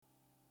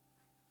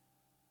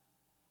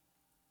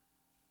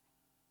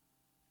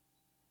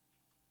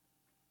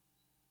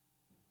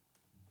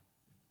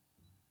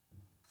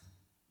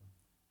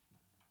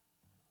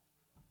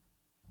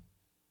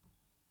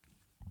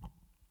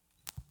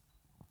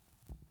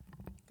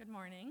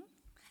morning.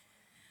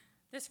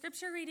 The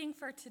scripture reading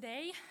for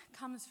today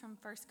comes from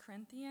 1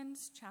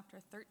 Corinthians chapter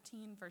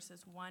 13,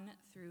 verses 1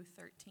 through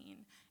 13,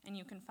 and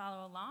you can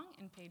follow along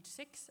in page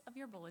 6 of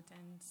your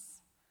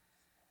bulletins.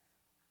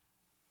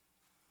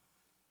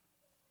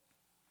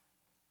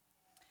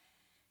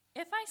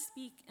 If I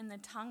speak in the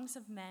tongues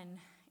of men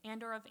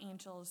and or of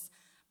angels,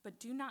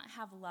 but do not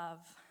have love,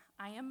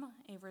 I am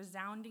a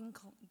resounding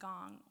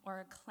gong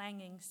or a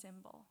clanging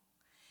cymbal.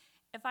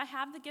 If I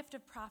have the gift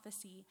of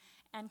prophecy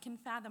and can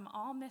fathom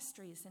all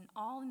mysteries and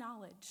all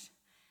knowledge,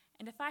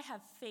 and if I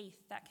have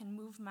faith that can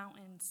move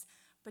mountains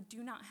but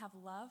do not have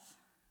love,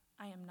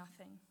 I am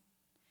nothing.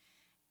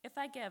 If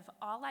I give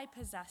all I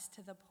possess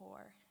to the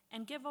poor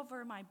and give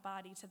over my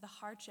body to the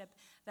hardship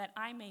that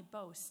I may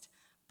boast,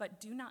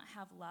 but do not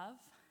have love,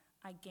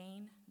 I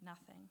gain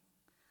nothing.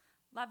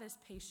 Love is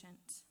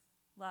patient.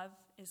 Love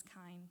is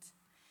kind.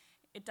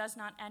 It does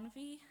not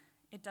envy.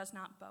 It does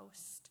not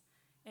boast.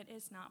 It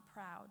is not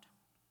proud.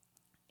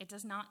 It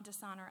does not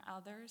dishonor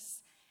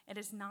others. It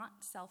is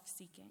not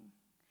self-seeking.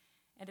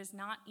 It is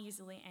not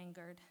easily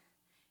angered.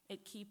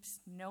 It keeps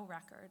no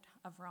record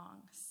of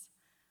wrongs.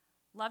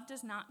 Love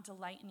does not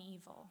delight in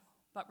evil,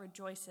 but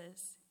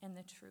rejoices in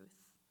the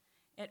truth.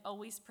 It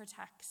always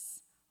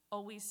protects,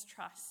 always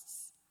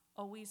trusts,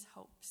 always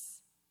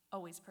hopes,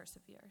 always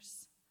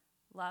perseveres.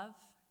 Love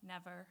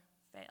never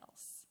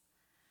fails.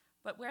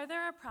 But where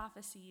there are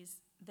prophecies,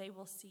 they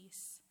will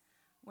cease.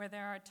 Where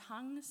there are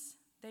tongues,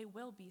 they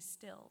will be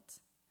stilled.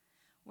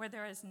 Where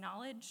there is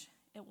knowledge,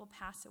 it will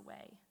pass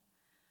away.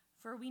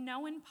 For we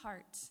know in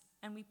part,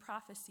 and we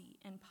prophesy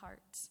in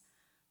part.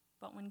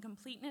 But when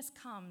completeness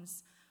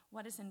comes,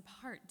 what is in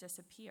part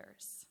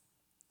disappears.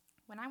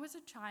 When I was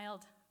a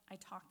child, I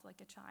talked like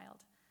a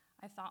child.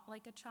 I thought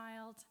like a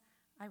child.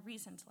 I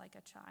reasoned like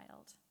a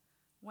child.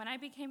 When I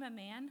became a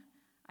man,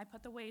 I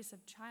put the ways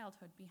of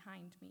childhood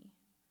behind me.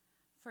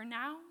 For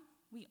now,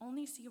 we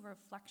only see a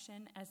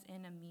reflection as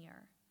in a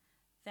mirror.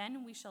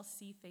 Then we shall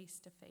see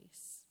face to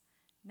face.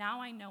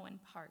 Now I know in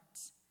part.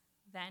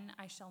 Then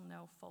I shall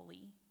know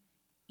fully,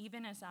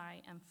 even as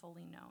I am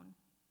fully known.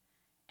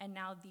 And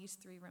now these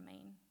three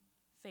remain: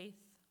 faith,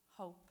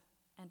 hope,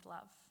 and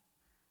love.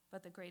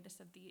 But the greatest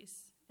of these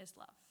is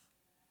love.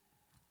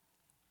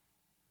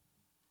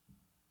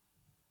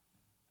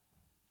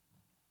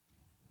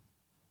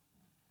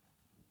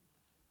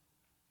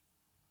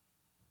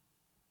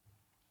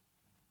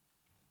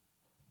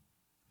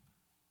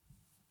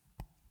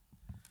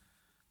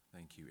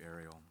 Thank you,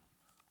 Ariel.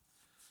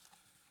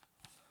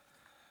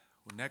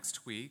 Well,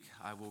 next week,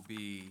 I will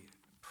be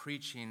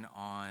preaching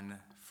on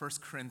 1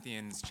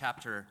 Corinthians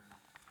chapter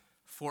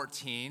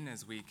 14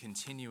 as we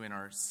continue in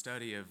our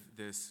study of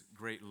this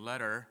great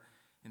letter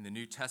in the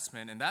New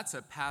Testament. And that's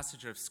a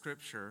passage of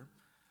Scripture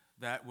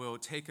that will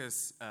take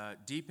us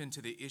deep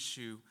into the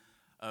issue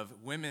of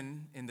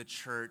women in the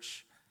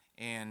church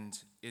and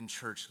in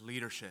church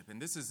leadership.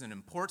 And this is an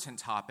important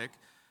topic,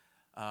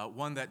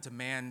 one that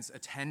demands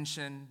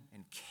attention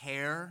and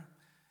care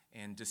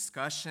and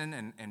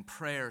discussion and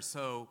prayer.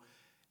 So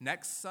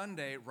next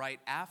Sunday, right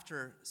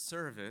after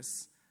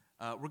service,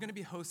 we're going to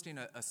be hosting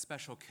a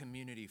special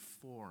community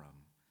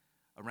forum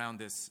around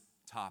this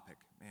topic.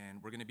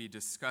 And we're going to be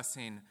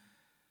discussing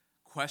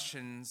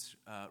questions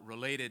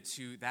related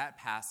to that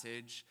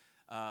passage,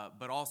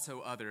 but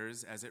also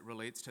others as it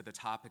relates to the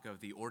topic of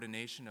the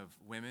ordination of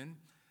women,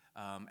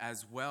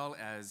 as well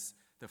as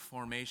the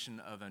formation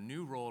of a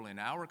new role in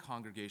our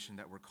congregation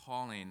that we're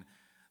calling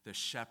the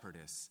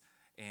shepherdess.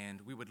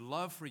 And we would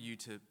love for you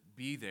to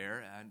be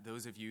there. And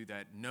those of you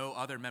that know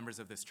other members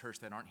of this church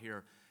that aren't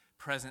here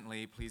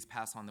presently, please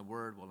pass on the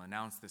word. We'll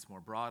announce this more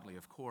broadly,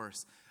 of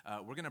course.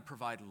 We're going to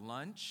provide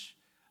lunch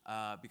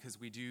because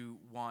we do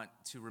want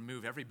to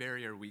remove every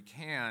barrier we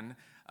can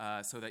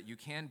so that you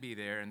can be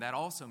there. And that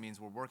also means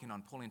we're working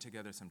on pulling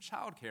together some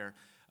childcare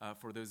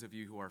for those of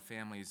you who are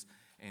families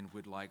and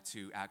would like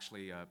to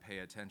actually pay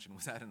attention.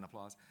 Was that an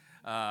applause?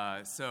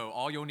 So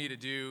all you'll need to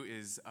do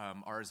is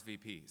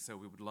RSVP. So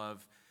we would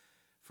love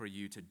for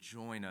you to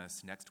join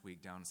us next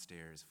week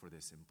downstairs for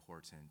this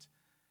important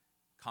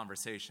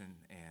conversation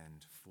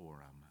and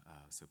forum.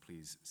 So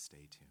please stay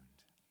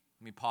tuned.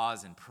 Let me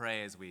pause and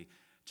pray as we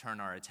turn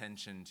our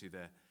attention to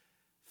the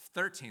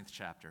 13th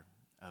chapter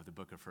of the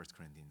book of 1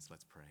 Corinthians.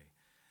 Let's pray.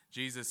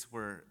 Jesus,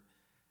 we're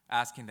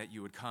asking that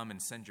you would come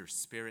and send your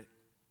Spirit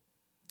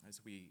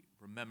as we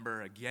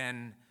remember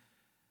again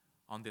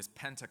on this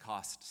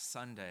Pentecost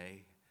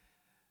Sunday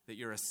that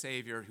you're a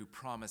Savior who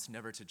promised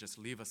never to just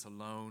leave us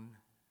alone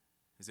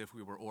as if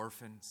we were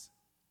orphans,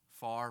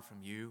 far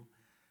from you,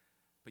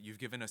 but you've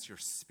given us your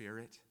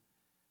Spirit,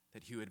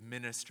 that you would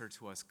minister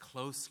to us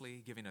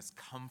closely, giving us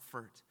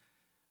comfort,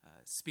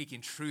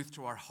 speaking truth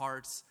to our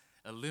hearts,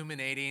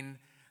 illuminating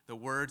the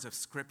words of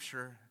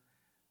Scripture,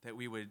 that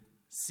we would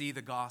see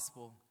the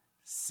gospel,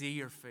 see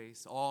your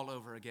face all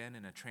over again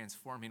in a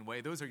transforming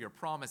way. Those are your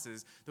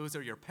promises. Those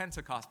are your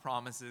Pentecost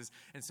promises.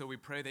 And so we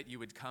pray that you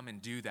would come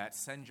and do that.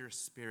 Send your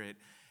Spirit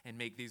and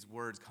make these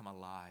words come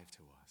alive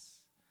to us.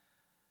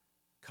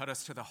 Cut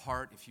us to the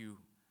heart, if you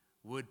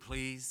would,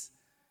 please.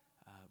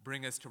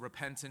 bring us to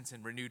repentance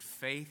and renewed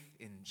faith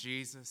in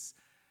Jesus.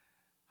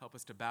 Help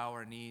us to bow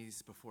our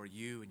knees before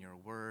you and your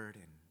word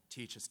and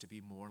teach us to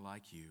be more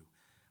like you.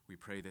 We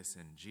pray this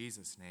in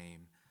Jesus'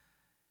 name.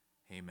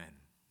 Amen.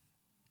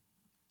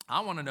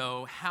 I want to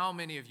know how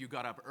many of you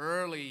got up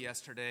early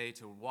yesterday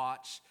to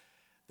watch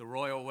the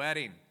royal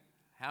wedding.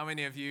 How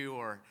many of you,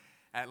 or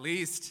at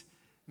least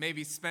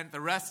maybe spent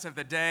the rest of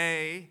the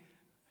day,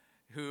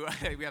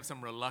 we have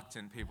some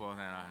reluctant people.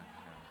 I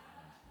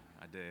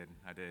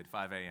did,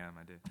 5 a.m.,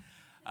 I did.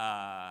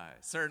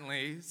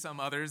 Certainly, some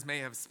others may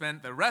have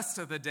spent the rest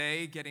of the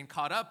day getting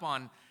caught up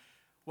on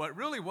what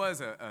really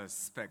was a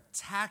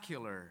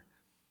spectacular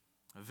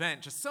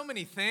event. Just so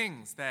many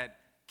things that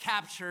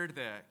captured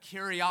the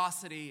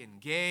curiosity and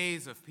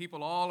gaze of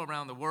people all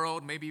around the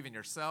world, maybe even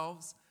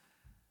yourselves.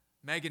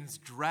 Meghan's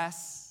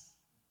dress,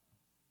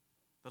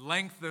 the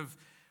length of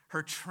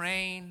her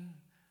train,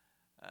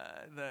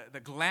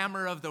 the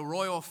glamour of the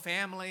royal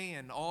family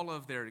and all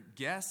of their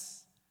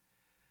guests.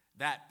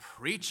 That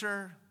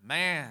preacher,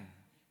 man,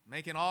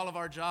 making all of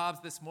our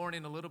jobs this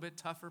morning a little bit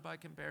tougher by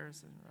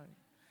comparison, right?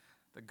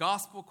 The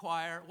gospel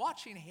choir,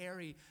 watching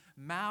Harry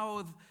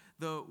mouth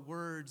the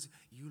words,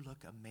 "You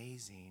look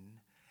amazing,"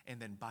 and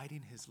then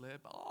biting his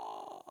lip.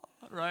 Oh,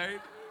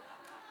 right?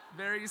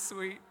 Very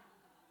sweet.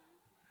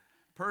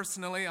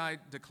 Personally, I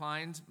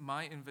declined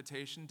my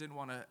invitation, didn't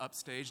want to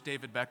upstage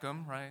David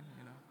Beckham, right?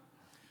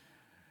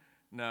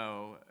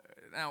 No.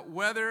 Now,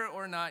 whether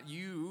or not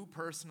you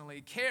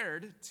personally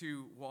cared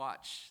to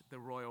watch the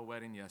royal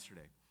wedding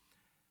yesterday,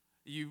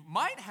 you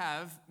might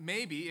have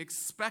maybe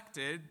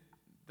expected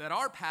that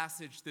our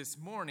passage this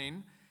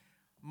morning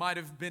might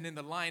have been in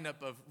the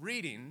lineup of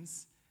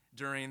readings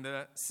during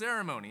the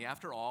ceremony.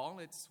 After all,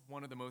 it's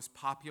one of the most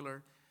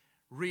popular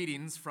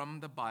readings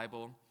from the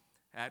Bible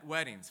at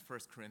weddings,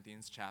 1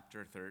 Corinthians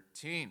chapter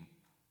 13.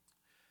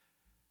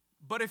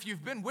 But if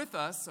you've been with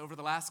us over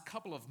the last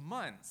couple of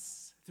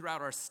months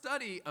throughout our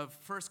study of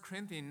 1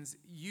 Corinthians,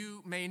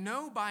 you may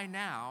know by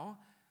now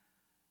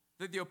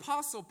that the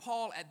Apostle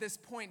Paul at this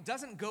point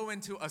doesn't go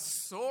into a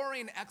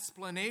soaring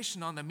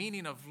explanation on the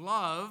meaning of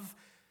love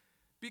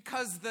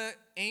because the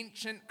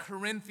ancient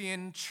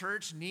Corinthian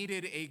church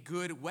needed a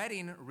good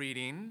wedding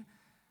reading.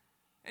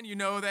 And you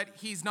know that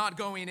he's not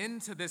going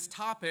into this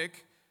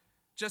topic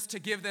just to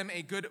give them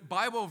a good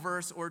Bible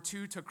verse or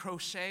two to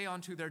crochet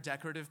onto their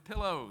decorative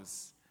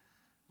pillows.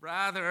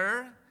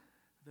 Rather,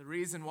 the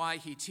reason why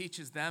he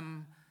teaches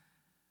them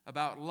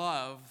about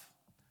love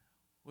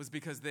was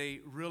because they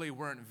really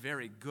weren't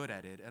very good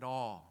at it at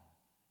all.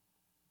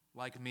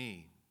 Like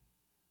me,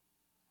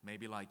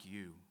 maybe like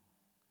you.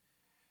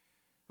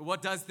 But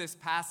what does this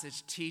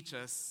passage teach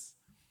us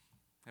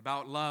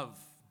about love?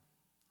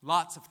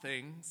 Lots of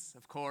things,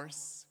 of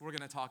course. We're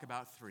going to talk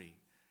about 3.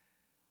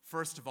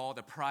 First of all,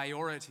 the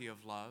priority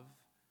of love.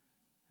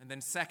 And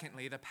then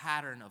secondly, the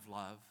pattern of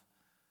love.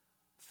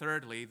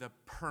 Thirdly, the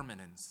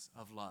permanence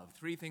of love.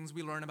 3 things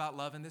we learn about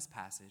love in this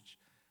passage.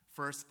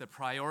 First, the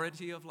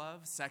priority of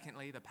love.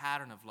 Secondly, the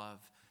pattern of love.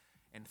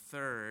 And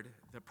third,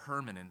 the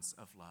permanence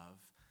of love.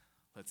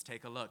 Let's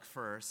take a look.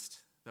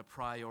 First, the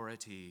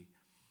priority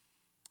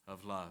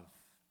of love.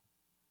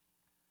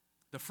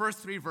 The first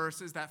 3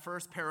 verses, that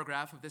first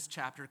paragraph of this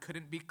chapter,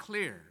 couldn't be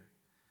clearer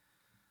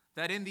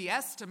that in the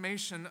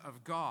estimation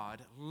of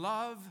God,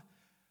 love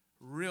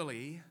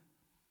really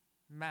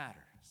matters.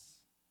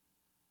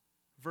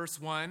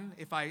 Verse 1,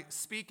 if I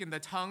speak in the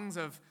tongues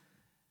of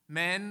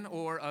men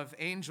or of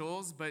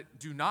angels, but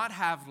do not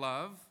have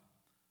love,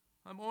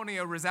 I'm only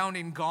a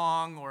resounding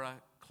gong or a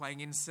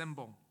clanging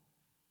cymbal.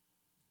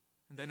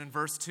 And then in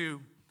verse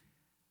 2,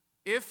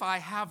 if I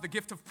have the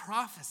gift of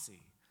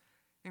prophecy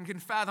and can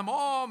fathom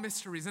all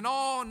mysteries and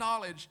all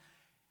knowledge,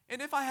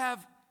 and if I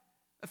have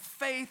a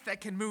faith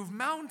that can move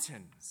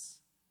mountains,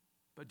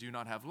 but do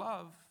not have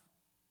love,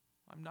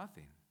 I'm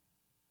nothing.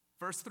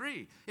 Verse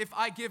 3, if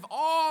I give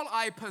all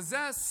I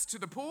possess to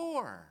the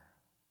poor,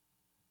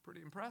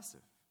 pretty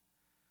impressive,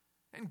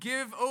 and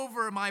give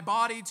over my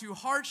body to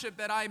hardship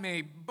that I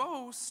may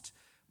boast,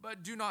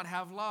 but do not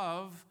have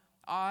love,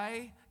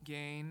 I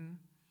gain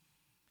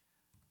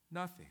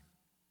nothing.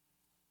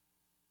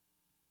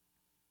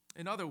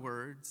 In other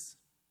words,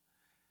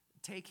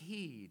 take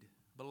heed,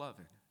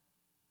 beloved.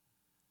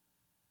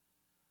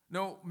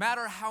 No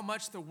matter how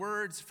much the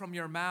words from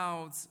your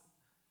mouths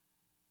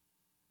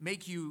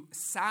make you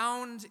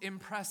sound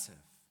impressive,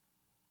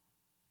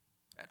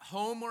 at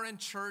home or in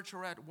church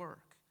or at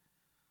work,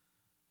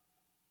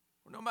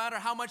 no matter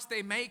how much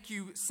they make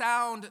you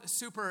sound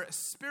super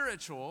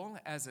spiritual,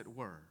 as it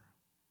were,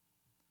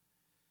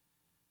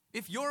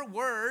 if your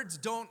words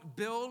don't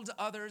build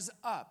others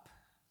up,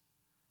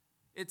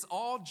 it's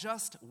all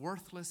just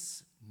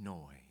worthless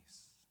noise.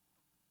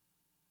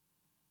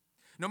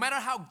 No matter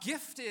how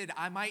gifted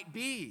I might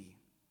be,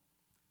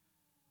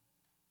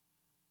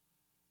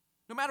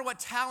 no matter what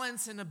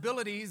talents and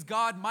abilities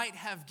God might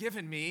have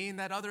given me and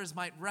that others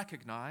might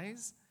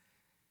recognize,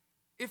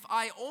 if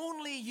I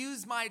only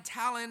use my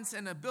talents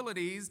and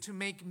abilities to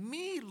make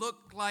me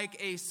look like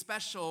a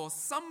special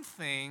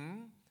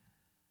something,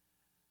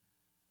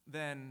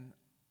 then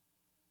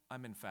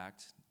I'm in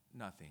fact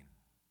nothing.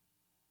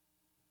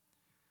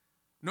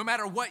 No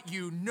matter what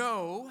you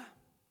know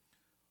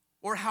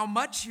or how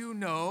much you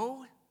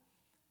know,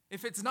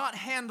 if it's not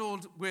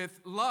handled with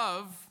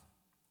love,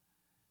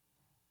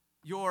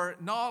 your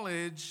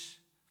knowledge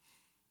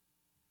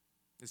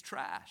is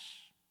trash.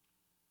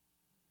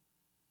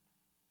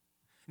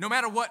 No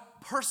matter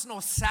what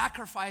personal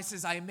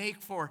sacrifices I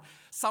make for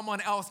someone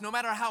else, no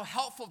matter how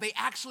helpful they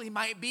actually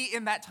might be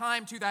in that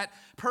time to that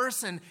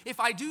person, if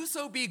I do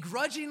so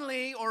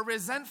begrudgingly or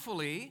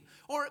resentfully,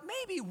 or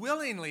maybe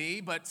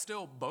willingly, but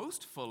still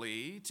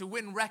boastfully, to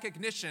win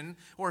recognition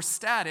or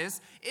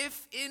status,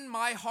 if in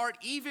my heart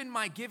even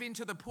my giving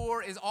to the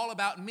poor is all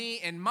about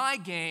me and my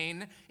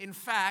gain, in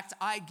fact,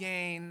 I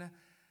gain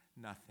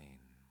nothing.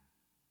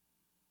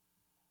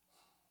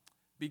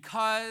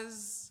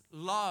 Because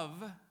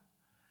love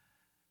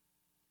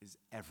is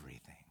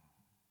everything.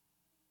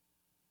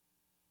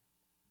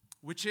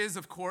 Which is,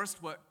 of course,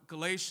 what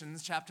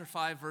Galatians chapter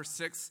 5, verse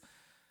 6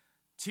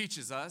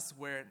 teaches us,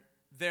 where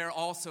there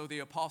also the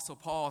Apostle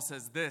Paul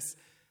says this: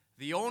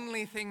 the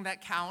only thing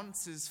that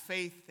counts is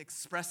faith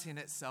expressing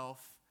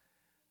itself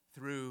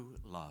through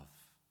love.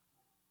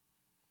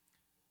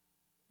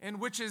 And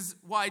which is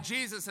why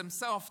Jesus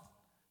himself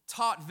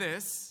taught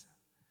this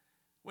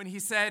when he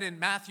said in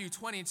Matthew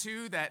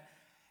 22 that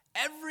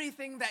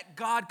everything that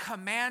God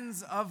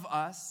commands of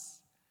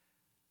us,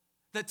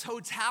 the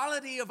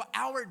totality of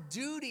our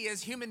duty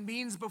as human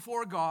beings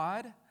before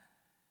God,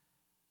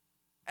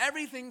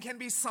 everything can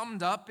be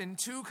summed up in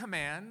two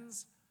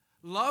commands: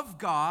 love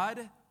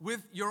God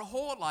with your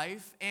whole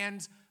life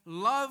and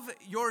love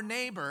your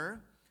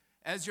neighbor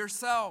as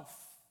yourself.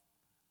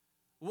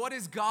 What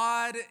is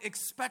God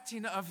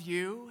expecting of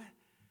you?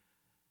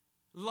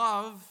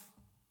 Love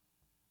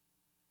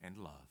and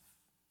love.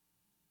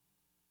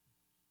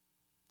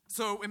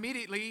 So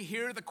immediately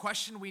here the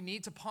question we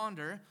need to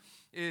ponder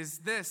is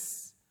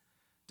this: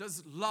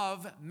 does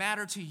love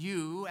matter to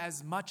you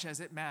as much as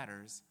it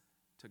matters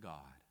to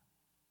God?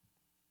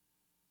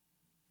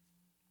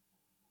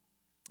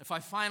 If I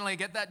finally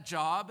get that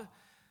job,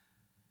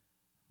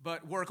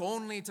 but work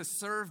only to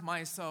serve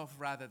myself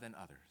rather than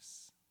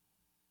others.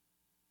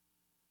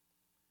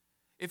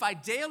 If I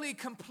daily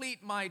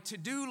complete my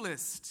to-do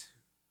list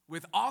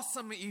with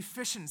awesome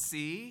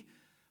efficiency,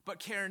 but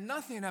care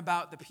nothing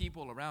about the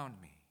people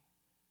around me.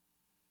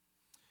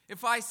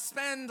 If I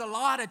spend a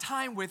lot of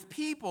time with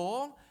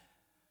people,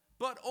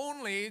 but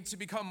only to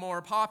become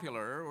more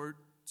popular or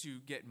to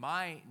get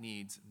my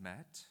needs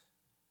met.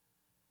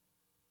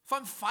 If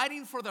I'm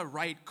fighting for the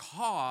right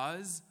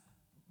cause,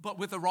 but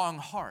with the wrong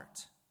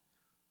heart,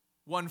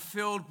 one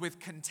filled with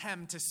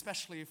contempt,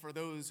 especially for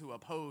those who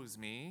oppose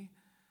me.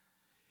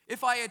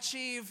 If I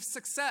achieve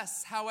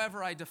success,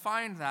 however I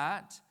define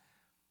that,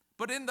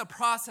 but in the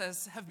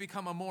process have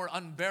become a more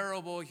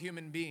unbearable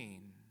human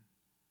being.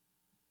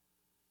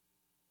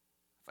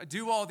 If I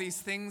do all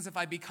these things, if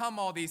I become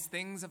all these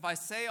things, if I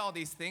say all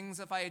these things,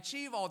 if I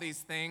achieve all these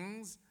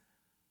things,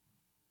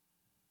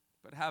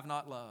 but have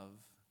not love,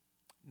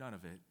 none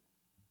of it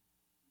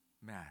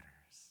matters.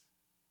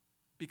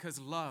 Because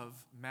love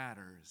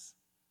matters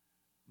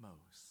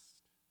most.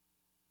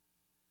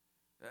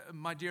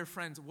 My dear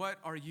friends, what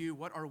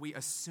are we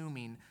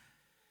assuming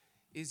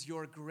is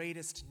your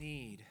greatest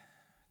need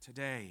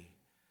today?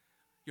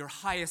 Your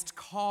highest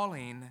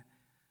calling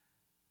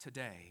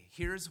today?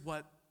 Here's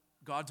what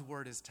God's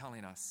word is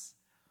telling us: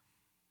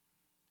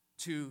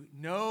 to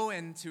know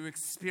and to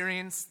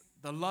experience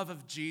the love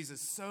of Jesus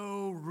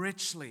so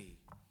richly,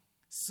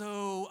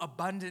 so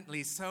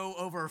abundantly, so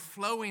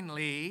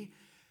overflowingly,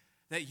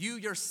 that you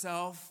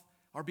yourself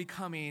are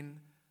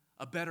becoming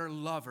a better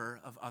lover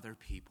of other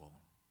people.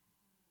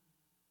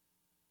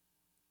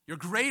 Your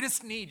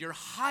greatest need, your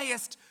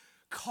highest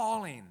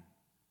calling,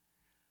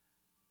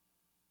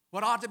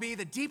 what ought to be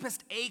the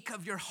deepest ache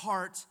of your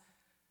heart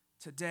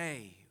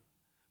today.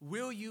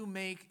 Will you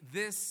make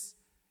this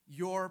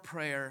your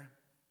prayer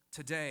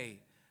today?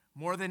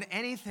 More than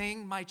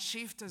anything, my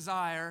chief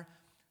desire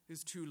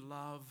is to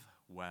love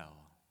well.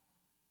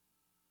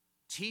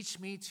 Teach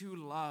me to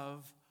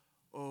love,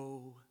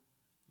 O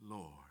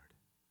Lord.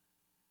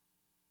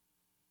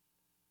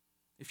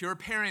 If you're a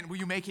parent, will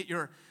you make it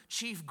your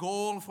chief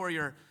goal for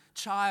your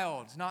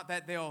child? Not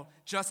that they'll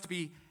just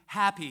be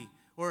happy,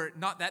 or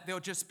not that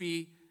they'll just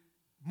be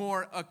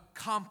more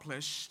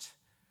accomplished,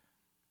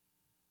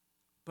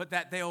 but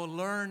that they'll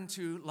learn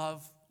to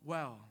love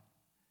well.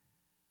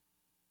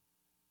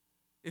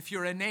 If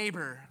you're a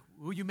neighbor,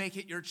 will you make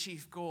it your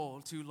chief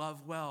goal to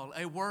love well?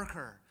 A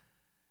worker,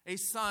 a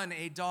son,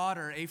 a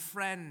daughter, a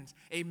friend,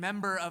 a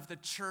member of the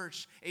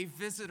church, a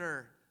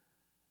visitor,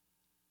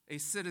 a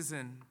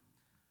citizen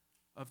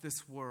of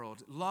this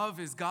world. Love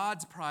is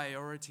God's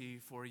priority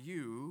for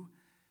you.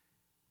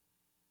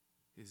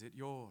 Is it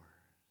yours?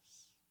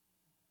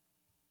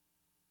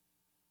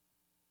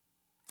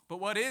 But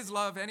what is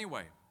love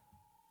anyway?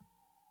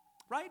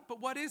 Right?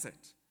 But what is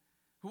it?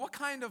 What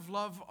kind of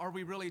love are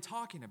we really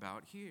talking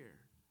about here?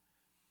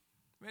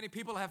 Many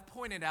people have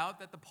pointed out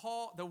that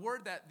the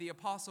word that the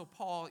Apostle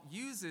Paul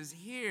uses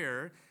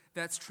here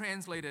that's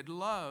translated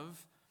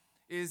love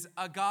is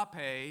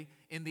agape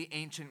in the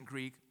ancient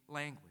Greek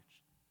language.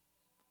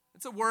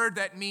 It's a word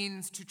that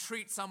means to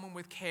treat someone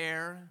with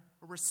care,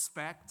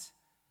 respect,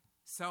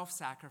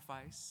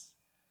 self-sacrifice.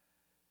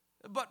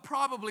 But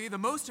probably the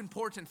most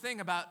important thing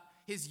about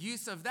his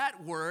use of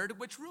that word,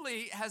 which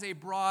really has a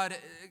broad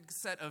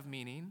set of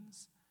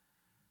meanings,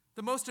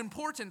 the most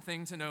important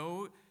thing to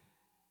know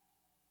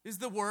is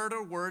the word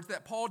or words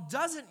that Paul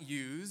doesn't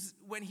use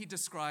when he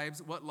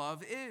describes what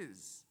love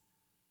is.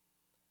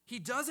 He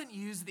doesn't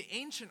use the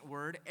ancient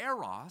word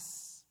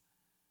eros,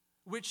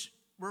 which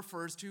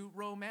refers to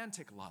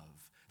romantic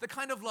love, the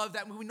kind of love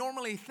that we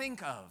normally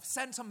think of,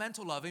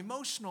 sentimental love,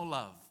 emotional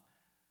love,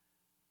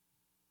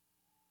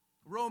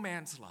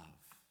 romance love,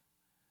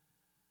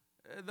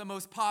 the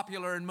most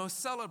popular and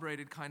most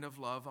celebrated kind of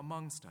love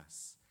amongst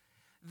us.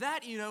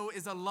 That,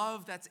 is a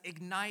love that's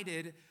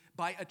ignited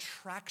by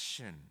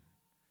attraction.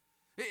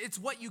 It's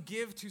what you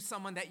give to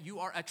someone that you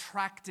are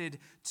attracted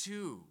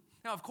to.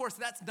 Now, of course,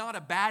 that's not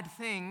a bad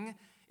thing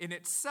in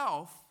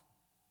itself,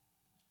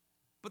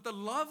 but the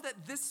love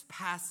that this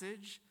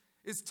passage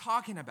is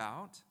talking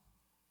about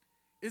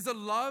is a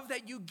love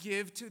that you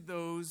give to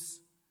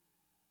those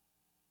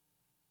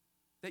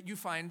that you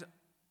find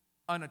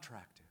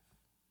unattractive.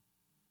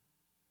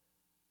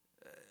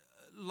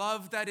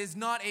 Love that is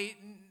not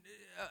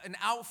an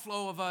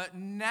outflow of a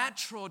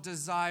natural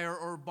desire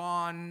or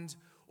bond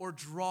or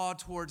draw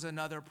towards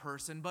another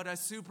person, but a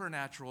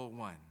supernatural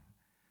one.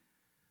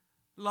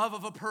 Love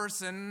of a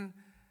person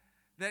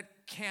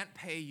that can't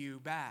pay you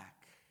back,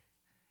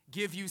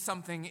 give you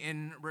something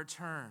in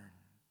return.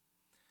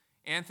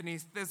 Anthony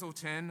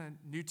Thistleton,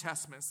 a New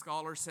Testament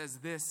scholar, says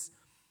this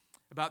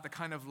about the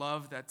kind of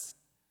love that's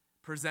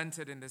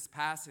presented in this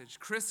passage.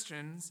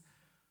 Christians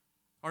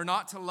are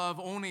not to love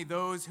only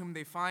those whom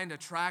they find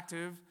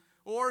attractive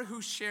or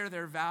who share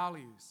their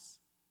values,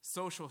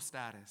 social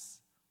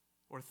status,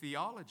 or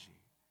theology.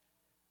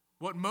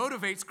 What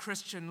motivates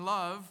Christian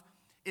love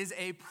is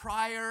a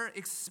prior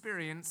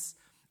experience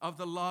of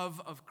the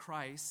love of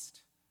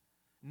Christ,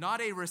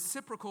 not a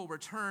reciprocal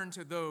return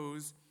to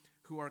those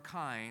who are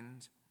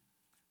kind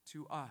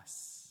to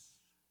us.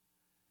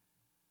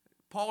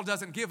 Paul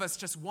doesn't give us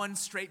just one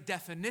straight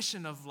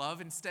definition of love.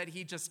 Instead,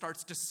 he just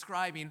starts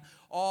describing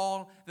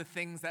all the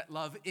things that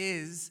love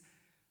is,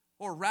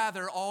 or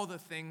rather, all the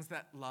things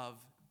that love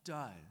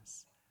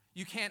does.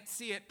 You can't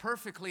see it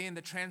perfectly in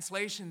the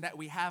translation that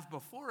we have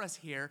before us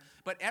here,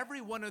 but every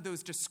one of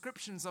those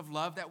descriptions of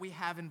love that we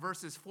have in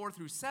verses 4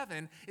 through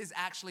 7 is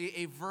actually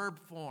a verb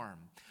form.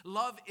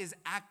 Love is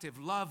active.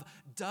 Love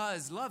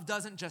does. Love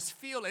doesn't just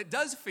feel. It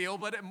does feel,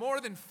 but it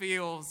more than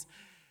feels.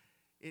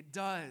 It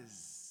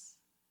does.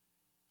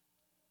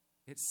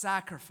 It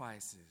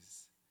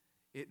sacrifices.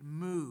 It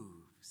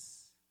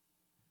moves.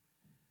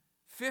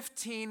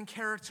 15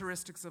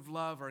 characteristics of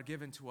love are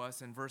given to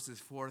us in verses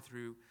 4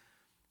 through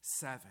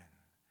 7.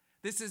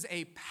 This is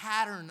a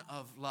pattern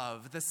of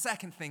love. The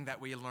second thing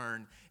that we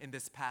learn in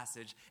this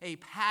passage, a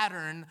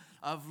pattern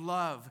of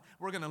love.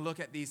 We're going to look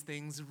at these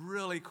things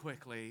really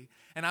quickly,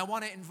 and I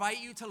want to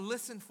invite you to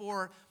listen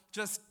for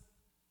just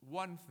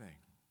one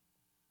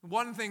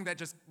thing that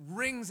just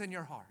rings in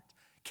your heart,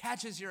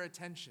 catches your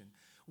attention.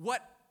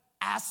 What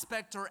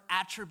aspect or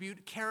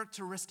attribute,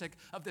 characteristic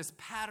of this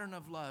pattern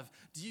of love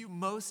do you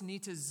most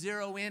need to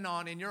zero in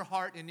on in your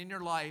heart and in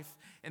your life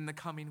in the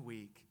coming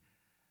week?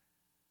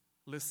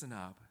 Listen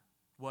up.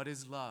 What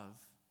is love?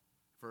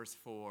 Verse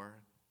 4.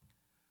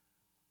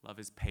 Love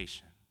is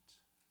patient.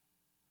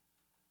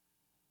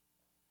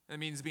 That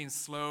means being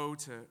slow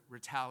to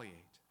retaliate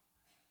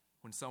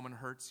when someone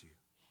hurts you.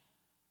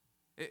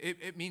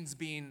 It means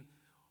being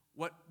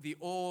what the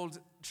old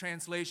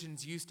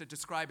translations used to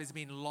describe as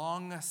being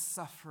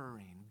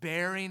long-suffering,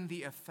 bearing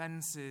the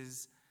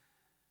offenses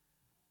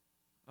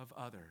of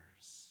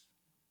others.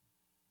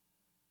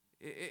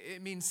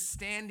 It means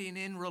standing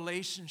in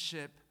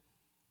relationship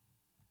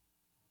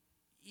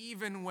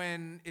even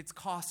when it's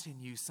costing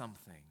you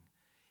something.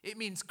 It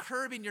means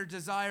curbing your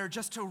desire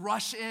just to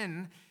rush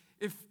in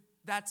if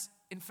that's,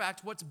 in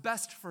fact, what's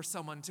best for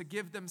someone, to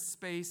give them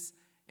space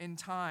and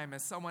time.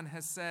 As someone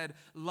has said,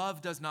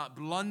 love does not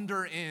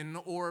blunder in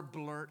or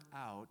blurt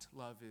out.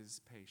 Love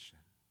is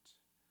patient.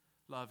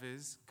 Love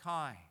is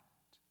kind.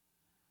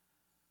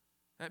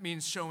 That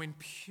means showing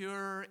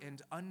pure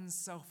and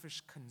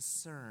unselfish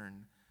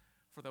concern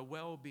for the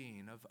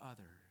well-being of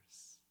others.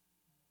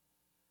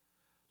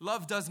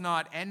 Love does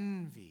not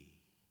envy.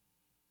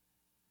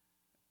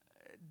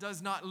 It does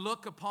not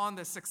look upon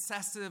the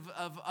successes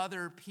of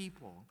other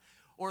people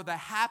or the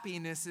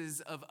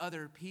happinesses of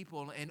other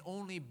people and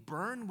only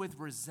burn with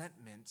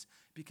resentment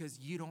because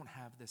you don't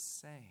have the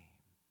same.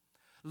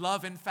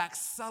 Love, in fact,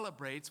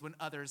 celebrates when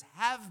others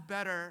have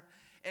better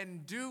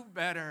and do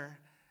better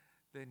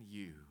than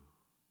you.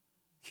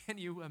 Can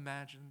you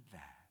imagine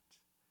that?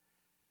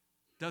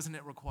 Doesn't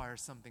it require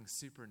something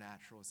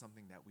supernatural,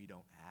 something that we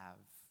don't have?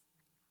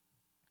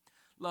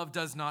 Love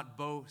does not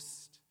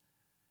boast,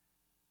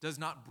 does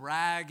not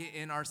brag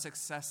in our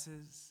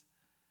successes,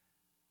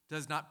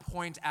 does not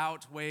point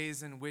out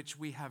ways in which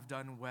we have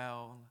done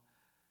well.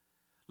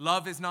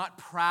 Love is not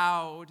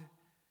proud,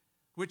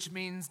 which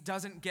means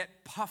doesn't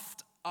get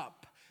puffed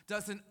up,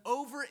 doesn't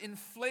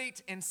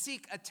overinflate and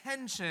seek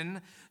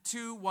attention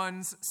to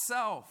one's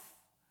self.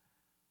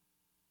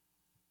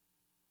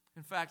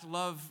 In fact,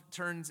 love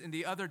turns in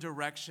the other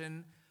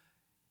direction.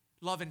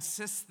 Love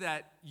insists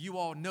that you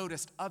all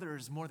noticed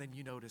others more than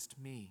you noticed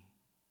me.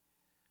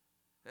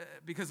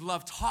 Because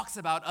love talks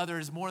about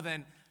others more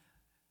than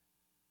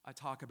I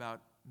talk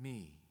about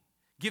me.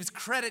 Gives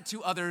credit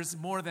to others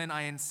more than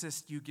I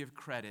insist you give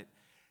credit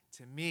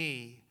to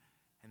me.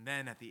 And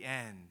then at the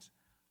end,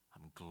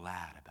 I'm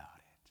glad about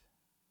it.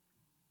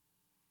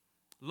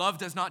 Love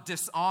does not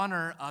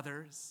dishonor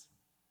others,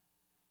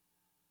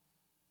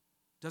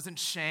 doesn't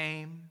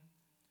shame.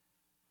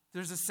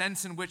 There's a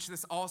sense in which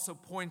this also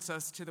points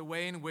us to the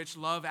way in which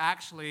love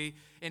actually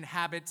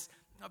inhabits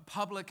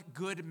public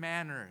good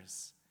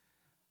manners,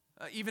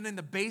 even in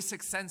the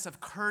basic sense of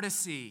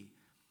courtesy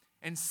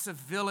and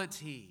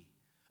civility,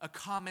 a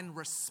common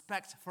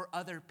respect for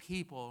other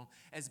people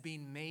as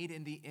being made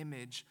in the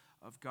image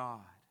of God.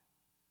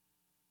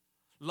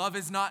 Love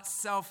is not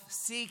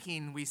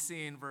self-seeking, we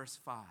see in verse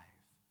 5.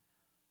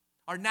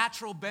 Our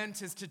natural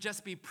bent is to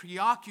just be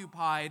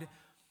preoccupied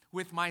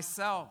with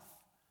myself.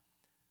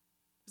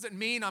 Doesn't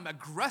mean I'm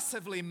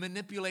aggressively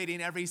manipulating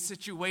every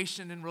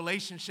situation and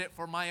relationship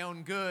for my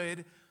own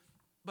good,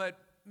 but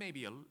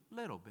maybe a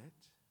little bit.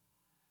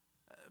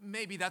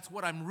 Maybe that's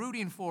what I'm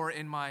rooting for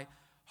in my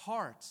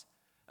heart.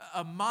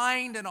 A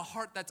mind and a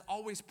heart that's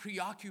always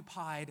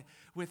preoccupied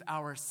with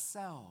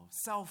ourselves,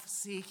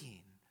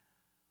 self-seeking,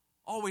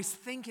 always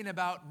thinking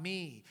about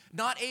me,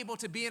 not able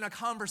to be in a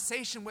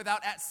conversation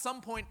without at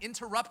some point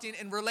interrupting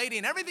and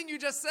relating everything you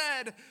just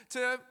said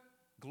to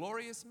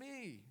glorious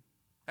me.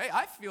 Hey,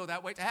 I feel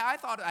that way. Hey, I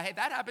thought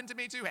that happened to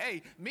me too.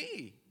 Hey,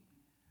 me.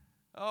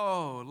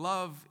 Oh,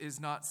 love is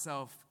not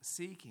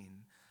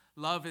self-seeking.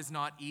 Love is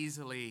not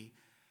easily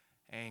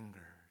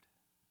angered.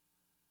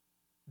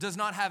 Does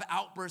not have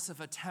outbursts of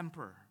a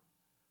temper.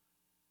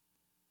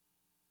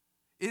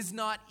 Is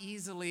not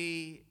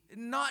easily,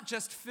 not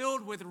just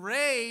filled with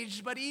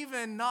rage, but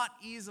even not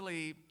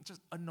easily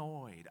just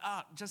annoyed.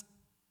 Just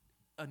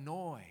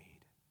annoyed,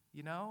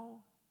 you know?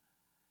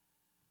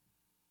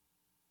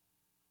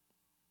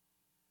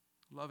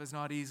 Love is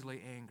not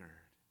easily angered.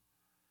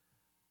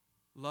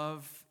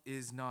 Love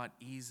is not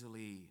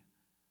easily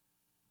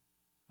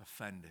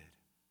offended.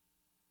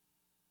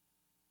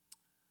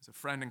 As a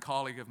friend and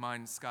colleague of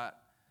mine, Scott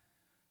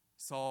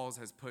Sauls,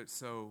 has put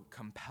so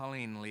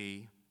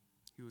compellingly,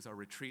 he was our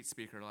retreat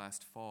speaker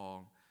last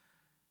fall.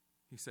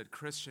 He said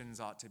Christians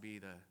ought to be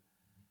the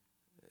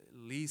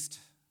least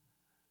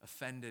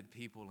offended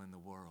people in the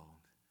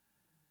world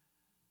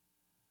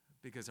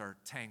because our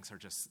tanks are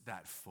just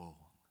that full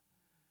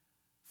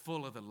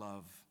of the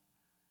love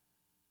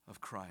of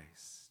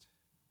Christ.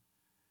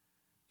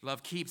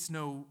 Love keeps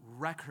no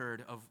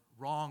record of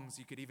wrongs.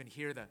 You could even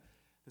hear the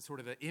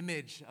sort of the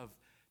image of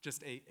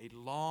just a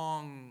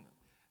long,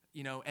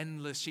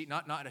 endless sheet,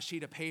 not a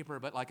sheet of paper,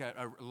 but like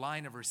a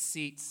line of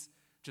receipts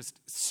just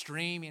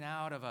streaming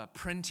out of a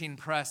printing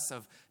press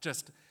of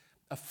just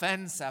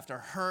offense after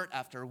hurt,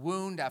 after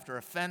wound, after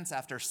offense,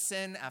 after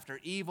sin, after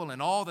evil,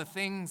 and all the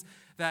things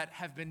that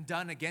have been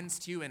done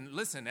against you. And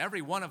listen,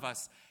 every one of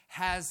us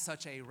has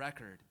such a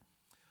record.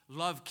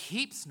 Love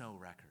keeps no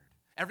record.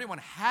 Everyone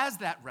has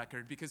that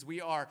record because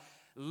we are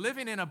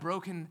living in a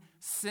broken,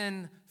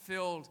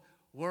 sin-filled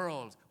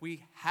world.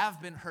 We have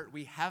been hurt.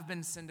 We have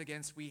been sinned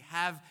against. We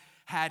have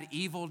had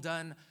evil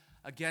done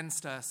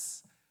against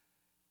us.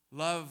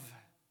 Love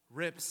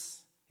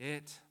rips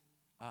it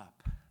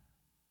up.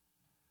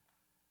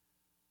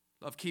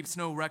 Love keeps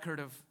no record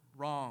of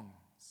wrongs.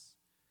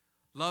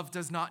 Love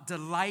does not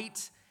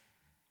delight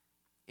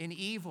in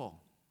evil,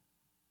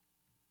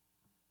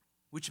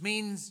 which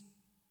means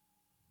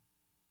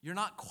you're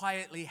not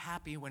quietly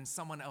happy when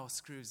someone else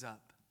screws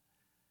up,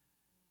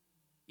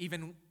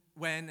 even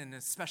when, and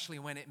especially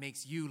when it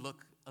makes you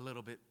look a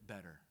little bit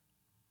better.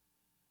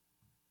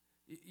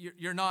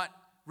 You're not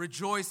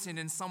rejoicing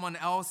in someone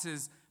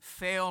else's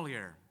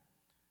failure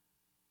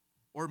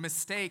or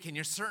mistake, and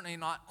you're certainly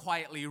not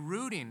quietly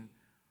rooting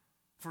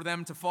for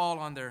them to fall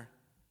on their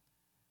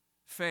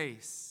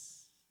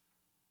face.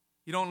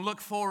 You don't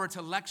look forward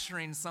to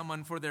lecturing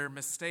someone for their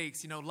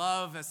mistakes.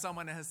 Love, as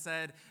someone has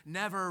said,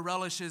 never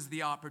relishes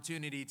the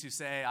opportunity to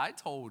say, I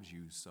told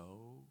you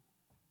so.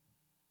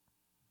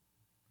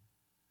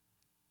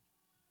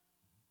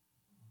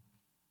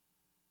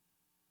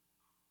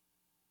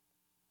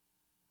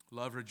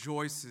 Love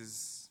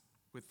rejoices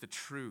with the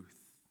truth,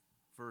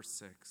 verse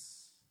 6.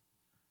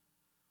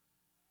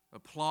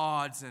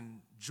 Applauds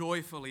and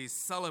joyfully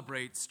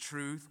celebrates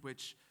truth,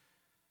 which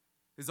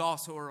is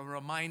also a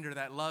reminder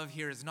that love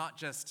here is not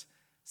just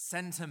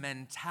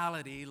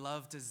sentimentality.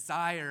 Love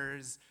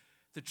desires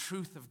the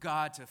truth of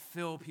God to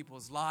fill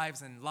people's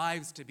lives and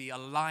lives to be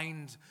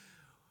aligned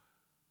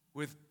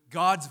with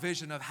God's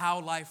vision of how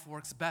life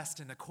works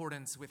best in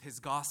accordance with His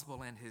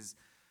gospel and His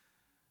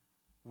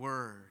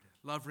word.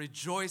 Love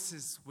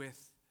rejoices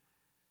with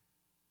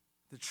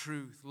the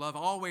truth. Love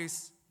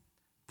always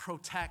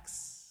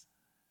protects,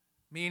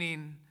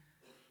 meaning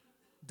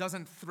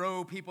doesn't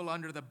throw people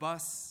under the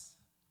bus,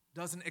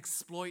 doesn't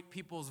exploit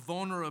people's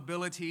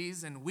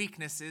vulnerabilities and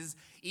weaknesses,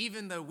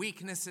 even the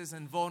weaknesses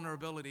and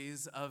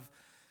vulnerabilities of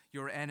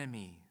your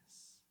enemies.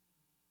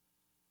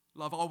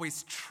 Love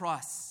always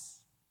trusts,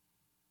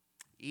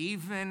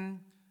 even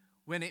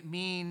when it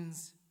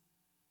means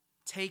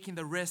taking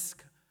the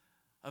risk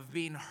of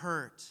being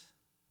hurt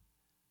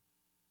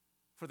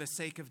for the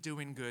sake of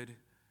doing good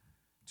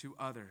to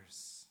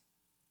others.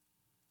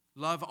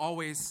 Love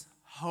always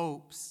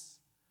hopes,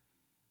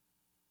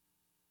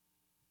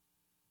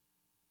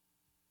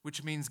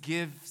 which means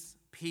gives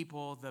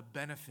people the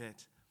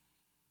benefit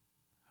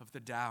of the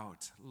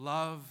doubt.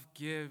 Love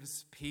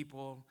gives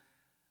people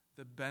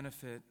the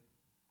benefit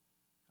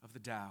of the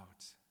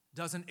doubt.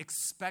 Doesn't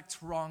expect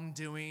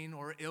wrongdoing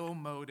or ill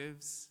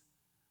motives,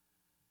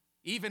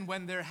 even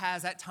when there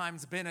has at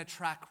times been a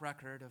track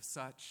record of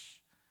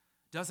such.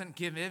 Doesn't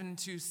give in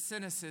to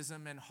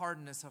cynicism and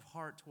hardness of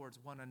heart towards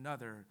one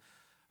another.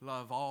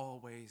 Love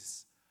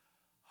always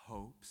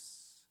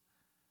hopes.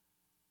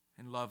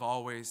 And love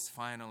always,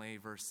 finally,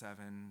 verse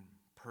 7,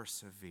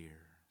 perseveres.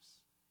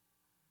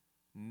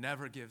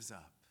 Never gives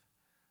up,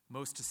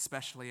 most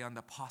especially on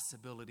the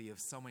possibility of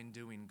someone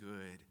doing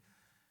good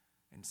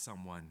and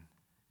someone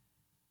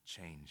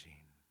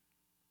changing.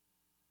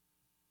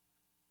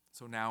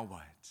 So now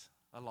what?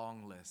 A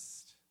long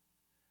list.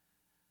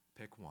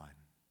 Pick one.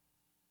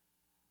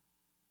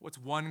 What's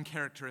one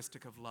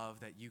characteristic of love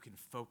that you can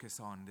focus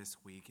on this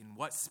week? In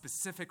what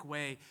specific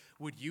way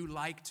would you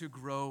like to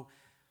grow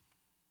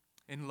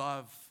in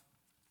love?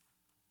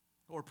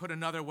 Or put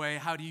another way,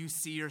 how do you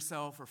see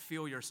yourself or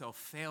feel yourself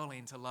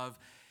failing to love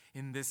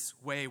in this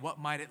way? What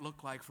might it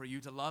look like for you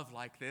to love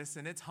like this?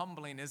 And it's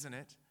humbling, isn't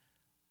it?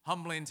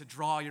 Humbling to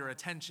draw your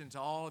attention to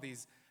all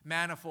these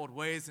manifold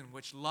ways in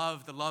which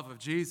love, the love of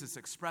Jesus,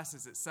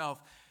 expresses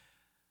itself.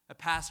 A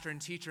pastor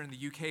and teacher in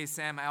the UK,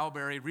 Sam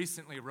Alberry,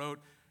 recently wrote,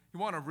 "You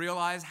want to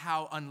realize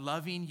how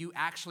unloving you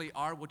actually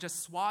are? Well,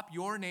 just swap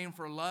your name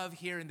for love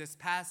here in this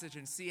passage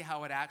and see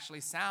how it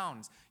actually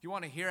sounds. You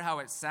want to hear how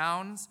it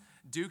sounds?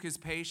 Duke is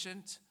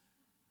patient.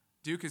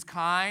 Duke is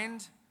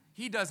kind.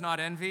 He does not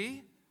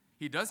envy.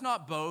 He does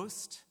not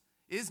boast,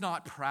 is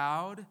not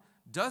proud,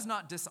 does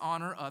not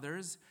dishonor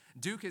others.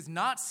 Duke is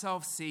not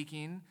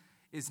self-seeking,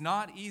 is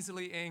not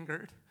easily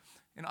angered."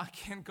 And I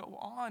can't go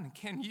on.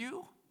 Can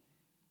you?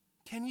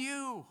 Can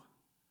you?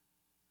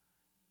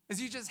 As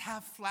you just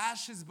have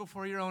flashes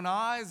before your own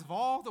eyes of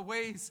all the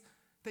ways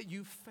that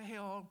you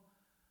fail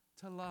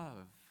to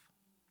love.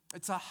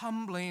 It's a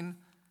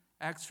humbling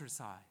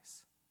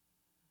exercise.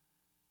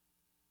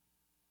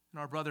 And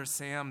our brother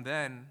Sam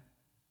then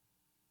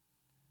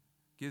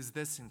gives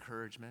this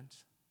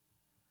encouragement.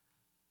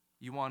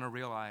 You want to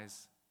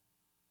realize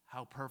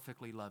how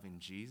perfectly loving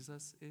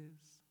Jesus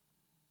is?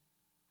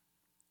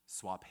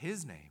 Swap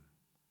his name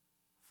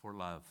for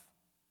love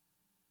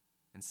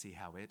and see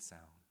how it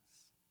sounds.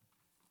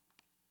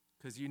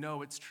 Because you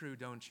know it's true,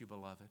 don't you,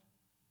 beloved?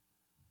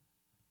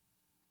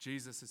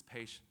 Jesus is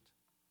patient.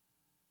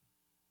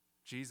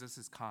 Jesus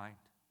is kind.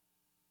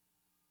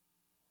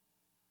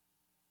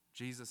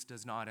 Jesus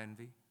does not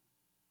envy,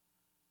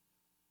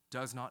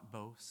 does not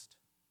boast,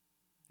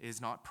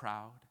 is not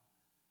proud,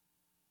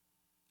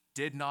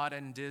 did not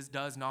and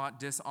does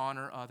not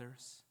dishonor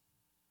others,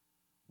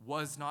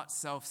 was not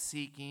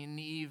self-seeking,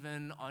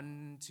 even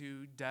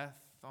unto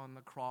death on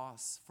the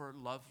cross for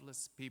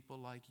loveless people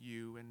like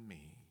you and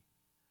me.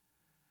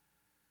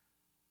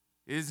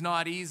 Is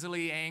not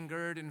easily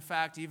angered. In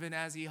fact, even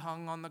as he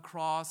hung on the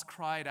cross,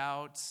 cried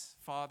out,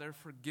 "Father,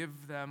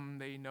 forgive them,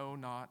 they know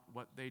not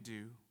what they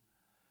do."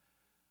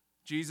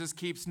 Jesus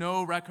keeps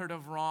no record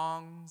of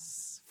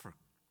wrongs,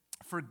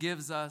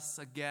 forgives us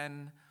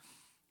again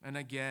and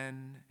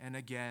again and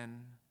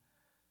again,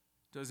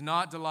 does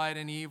not delight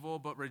in evil,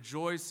 but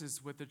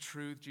rejoices with the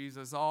truth.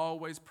 Jesus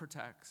always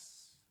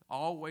protects,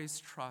 always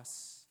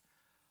trusts,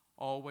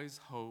 always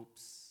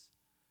hopes.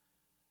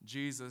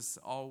 Jesus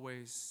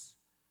always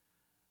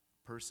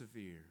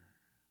perseveres.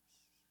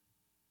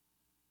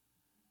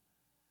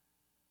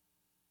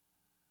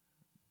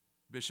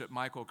 Bishop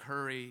Michael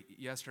Curry,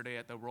 yesterday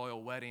at the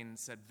royal wedding,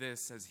 said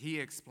this as he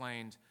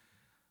explained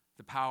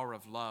the power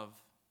of love.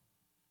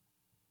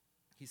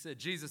 He said,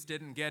 Jesus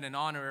didn't get an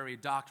honorary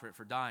doctorate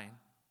for dying.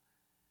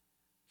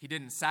 He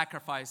didn't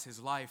sacrifice his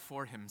life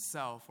for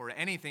himself or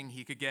anything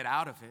he could get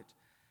out of it.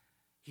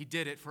 He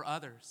did it for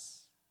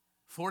others,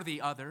 for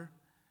the other,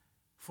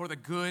 for the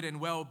good and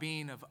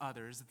well-being of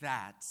others.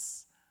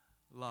 That's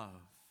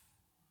love.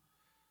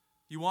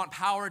 You want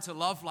power to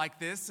love like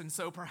this, and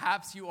so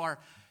perhaps you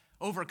are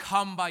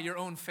overcome by your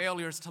own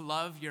failures to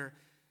love. You're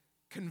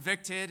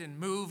convicted and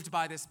moved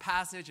by this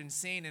passage and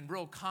seen in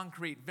real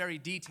concrete, very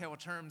detailed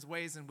terms,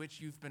 ways in which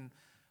you've been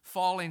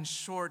falling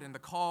short in the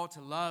call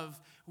to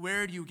love.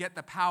 Where do you get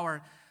the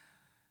power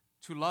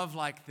to love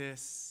like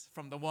this?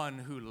 From the one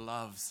who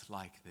loves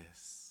like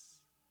this.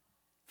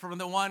 from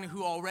the one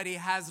who already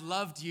has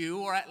loved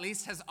you, or at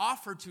least has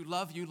offered to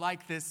love you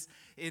like this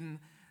in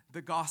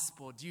the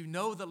gospel? Do you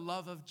know the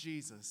love of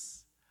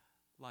Jesus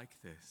like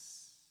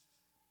this?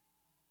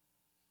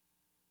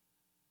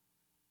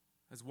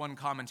 As one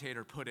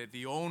commentator put it,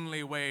 the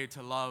only way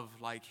to love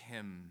like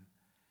him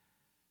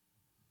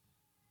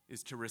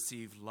is to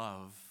receive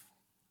love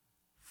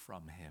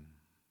from him.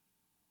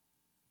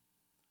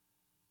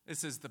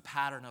 This is the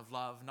pattern of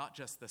love, not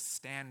just the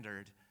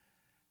standard,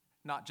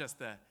 not just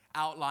the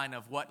outline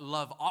of what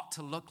love ought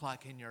to look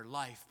like in your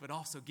life, but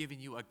also giving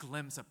you a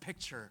glimpse, a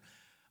picture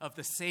of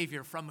the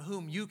Savior from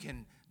whom you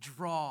can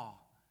draw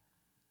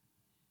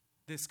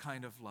this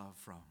kind of love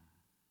from.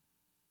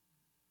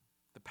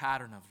 The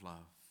pattern of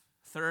love.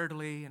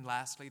 Thirdly and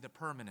lastly, the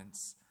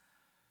permanence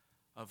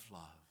of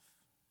love.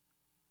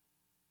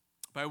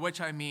 By which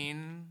I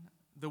mean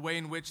the way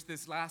in which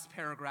this last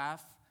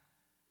paragraph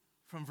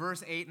from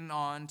verse 8 and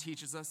on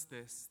teaches us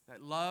this,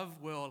 that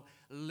love will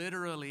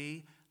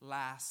literally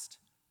last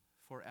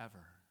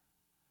forever.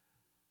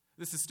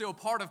 This is still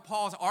part of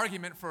Paul's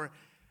argument for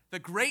the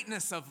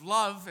greatness of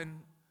love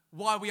and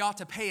why we ought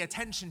to pay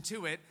attention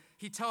to it.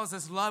 He tells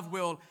us love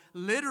will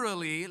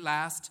literally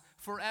last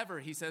forever.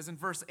 He says in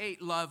verse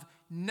 8, love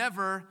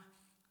never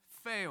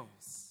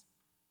fails.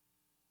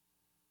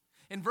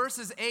 In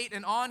verses 8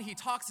 and on, he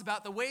talks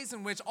about the ways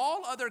in which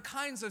all other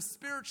kinds of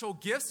spiritual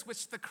gifts,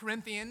 which the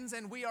Corinthians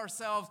and we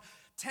ourselves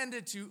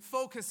tended to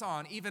focus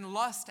on, even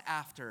lust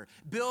after,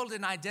 build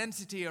an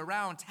identity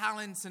around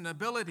talents and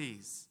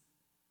abilities.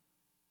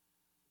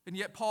 And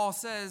yet Paul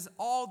says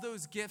all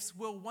those gifts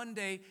will one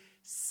day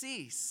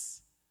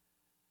cease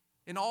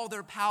in all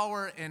their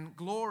power and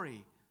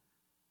glory.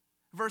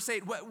 Verse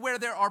 8, where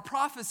there are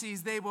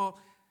prophecies, they will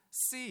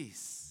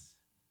cease.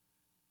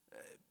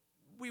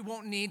 We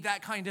won't need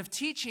that kind of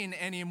teaching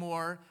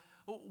anymore.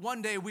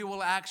 One day we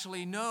will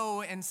actually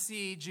know and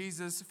see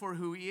Jesus for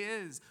who he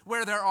is.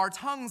 Where there are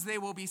tongues, they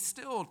will be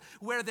stilled.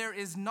 Where there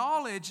is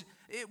knowledge,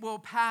 it will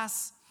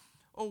pass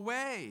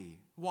away.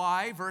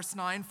 Why? Verse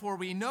 9, for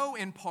we know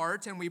in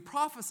part and we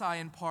prophesy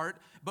in part,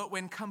 but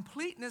when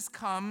completeness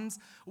comes,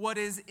 what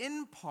is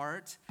in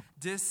part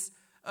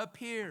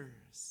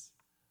disappears.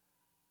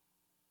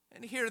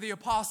 And here the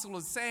apostle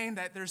is saying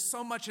that there's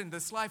so much in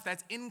this life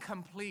that's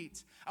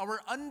incomplete. Our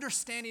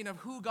understanding of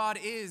who God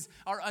is,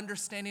 our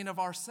understanding of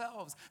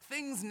ourselves.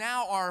 Things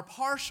now are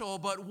partial,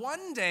 but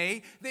one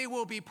day they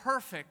will be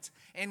perfect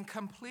and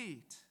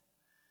complete.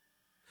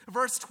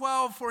 Verse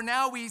 12, for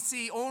now we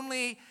see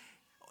only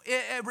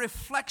a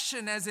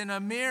reflection as in a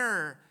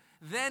mirror.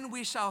 Then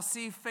we shall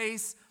see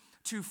face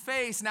to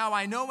face. Now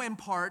I know in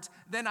part,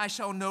 then I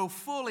shall know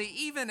fully,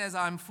 even as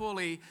I'm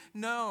fully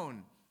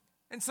known.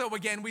 And so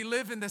again, we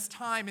live in this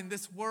time, in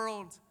this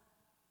world,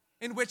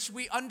 in which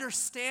we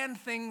understand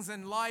things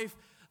in life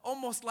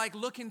almost like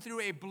looking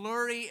through a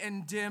blurry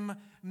and dim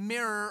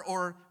mirror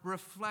or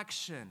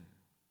reflection.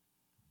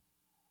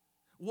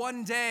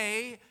 One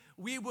day,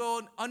 we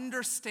will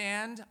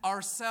understand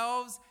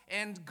ourselves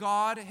and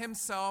God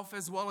himself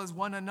as well as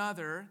one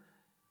another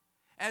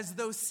as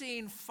though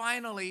seen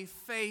finally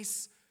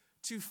face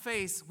to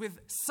face with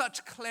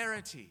such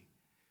clarity,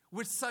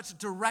 with such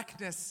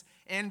directness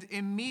and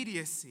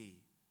immediacy.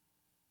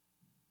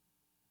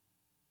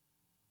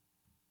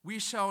 We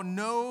shall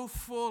know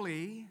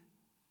fully,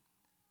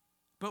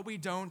 but we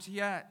don't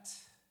yet.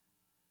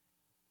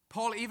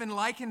 Paul even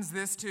likens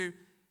this to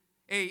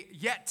a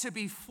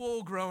yet-to-be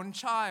full-grown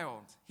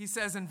child. He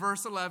says in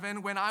verse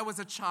 11, when I was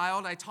a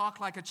child, I talked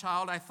like a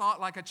child, I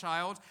thought like a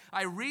child,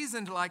 I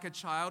reasoned like a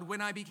child.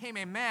 When I became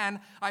a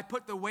man, I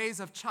put the ways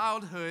of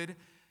childhood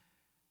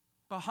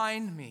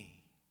behind me.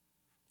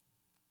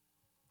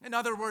 In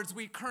other words,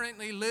 we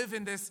currently live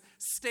in this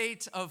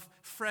state of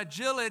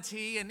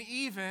fragility and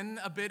even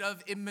a bit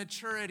of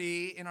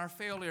immaturity in our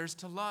failures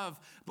to love.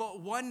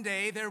 But one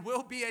day, there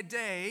will be a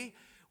day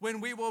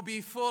when we will be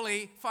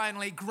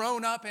finally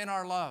grown up in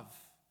our love.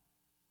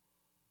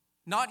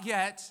 Not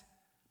yet,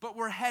 but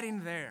we're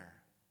heading there.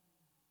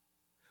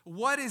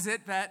 What is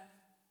it that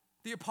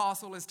the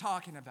apostle is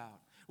talking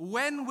about?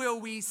 When will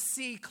we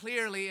see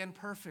clearly and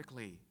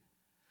perfectly?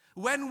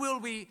 When will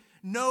we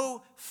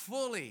know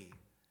fully?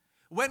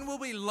 When will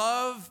we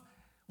love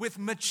with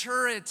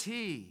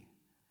maturity?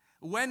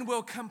 When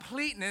will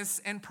completeness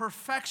and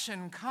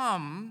perfection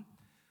come?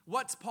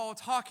 What's Paul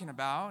talking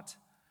about?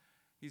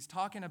 He's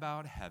talking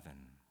about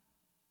heaven.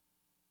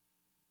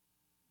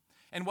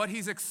 And what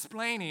he's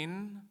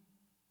explaining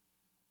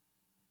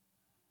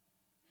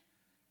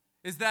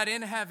is that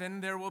in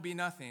heaven there will be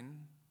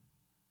nothing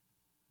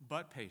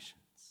but patience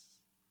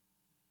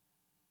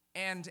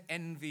and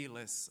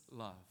envieless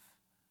love.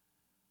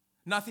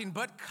 Nothing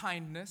but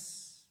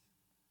kindness.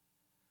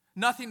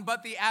 Nothing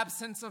but the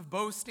absence of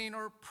boasting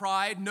or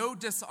pride, no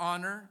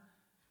dishonor.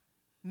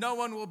 No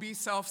one will be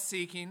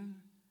self-seeking,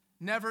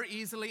 never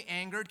easily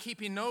angered,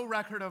 keeping no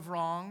record of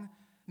wrong,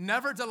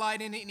 never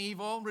delighting in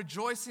evil,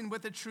 rejoicing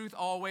with the truth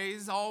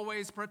always,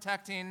 always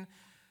protecting,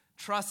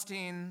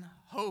 trusting,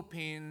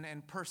 hoping,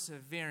 and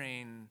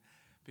persevering,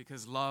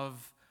 because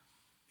love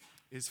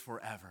is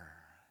forever.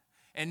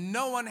 And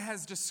no one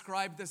has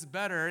described this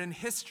better in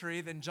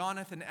history than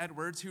Jonathan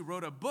Edwards, who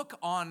wrote a book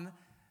on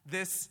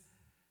this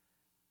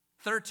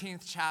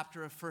 13th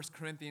chapter of 1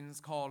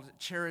 Corinthians called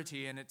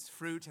Charity and Its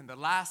Fruit. And the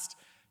last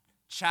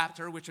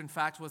chapter, which in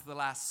fact was the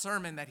last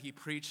sermon that he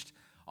preached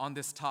on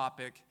this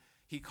topic,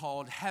 he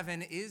called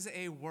Heaven is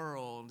a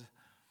World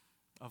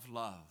of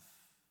Love.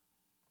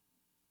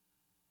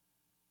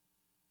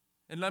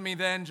 And let me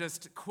then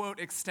just quote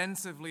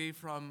extensively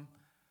from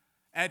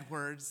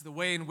Edwards the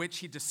way in which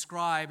he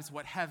describes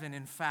what heaven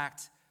in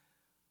fact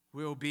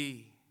will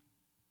be.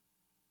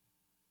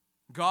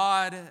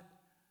 God,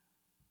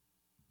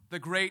 the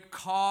great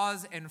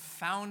cause and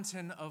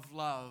fountain of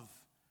love,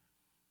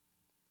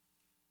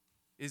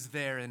 is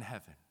there in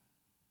heaven.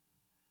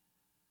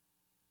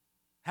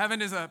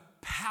 Heaven is a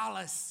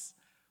palace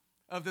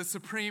of the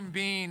Supreme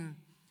Being,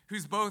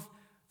 who's both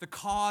the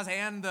cause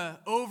and the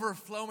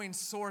overflowing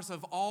source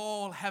of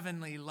all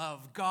heavenly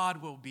love.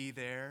 God will be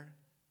there.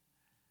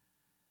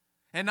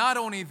 And not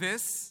only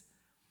this,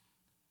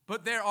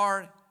 but there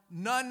are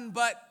none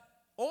but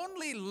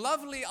only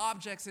lovely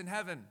objects in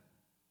heaven.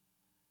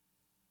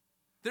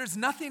 There's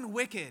nothing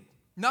wicked,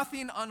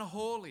 nothing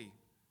unholy.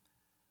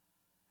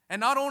 And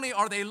not only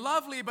are they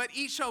lovely, but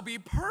each shall be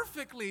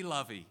perfectly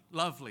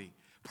lovely,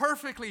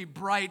 perfectly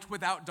bright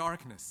without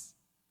darkness,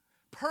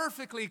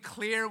 perfectly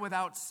clear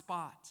without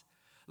spot.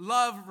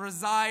 Love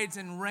resides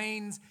and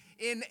reigns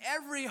in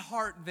every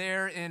heart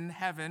there in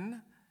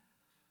heaven.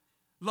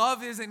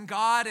 Love is in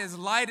God as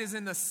light is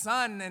in the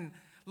sun, and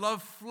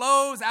love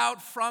flows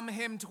out from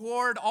him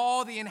toward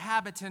all the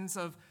inhabitants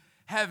of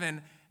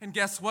heaven. And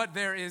guess what?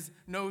 There is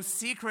no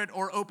secret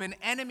or open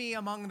enemy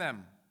among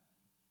them.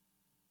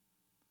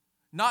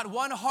 Not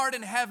one heart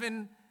in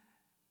heaven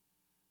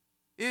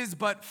is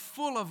but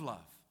full of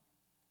love,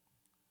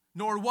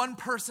 nor one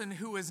person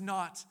who is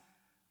not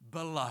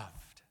beloved.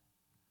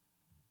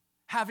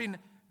 Having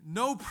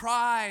no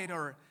pride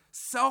or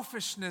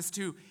selfishness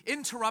to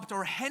interrupt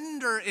or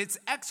hinder its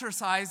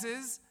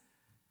exercises,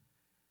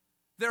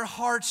 their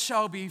hearts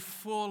shall be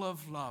full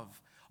of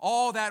love.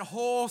 All that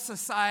whole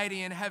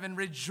society in heaven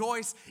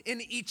rejoice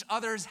in each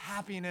other's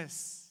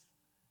happiness.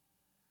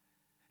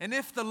 And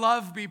if the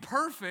love be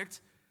perfect,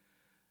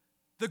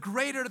 the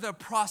greater the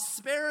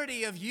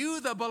prosperity of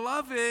you, the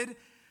beloved,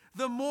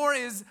 the more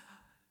is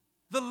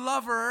the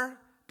lover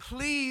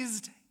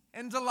pleased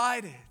and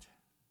delighted.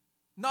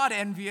 Not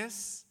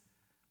envious,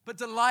 but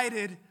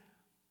delighted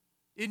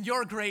in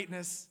your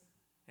greatness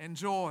and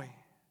joy.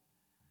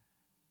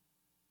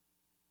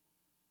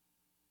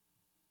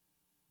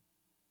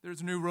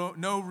 There's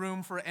no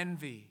room for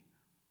envy.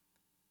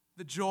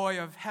 The joy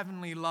of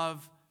heavenly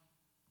love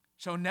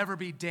shall never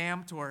be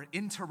damped or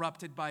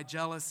interrupted by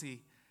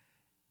jealousy.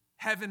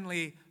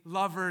 Heavenly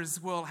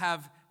lovers will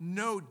have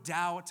no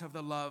doubt of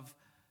the love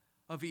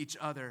of each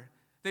other.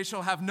 They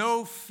shall have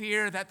no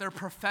fear that their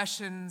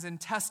professions and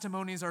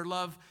testimonies of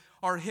love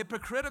are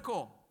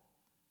hypocritical.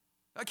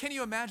 Can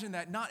you imagine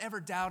that? Not ever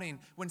doubting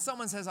when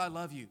someone says, I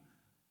love you,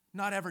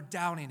 not ever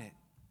doubting it,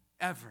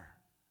 ever.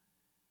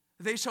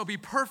 They shall be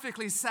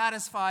perfectly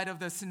satisfied of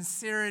the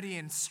sincerity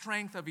and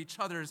strength of each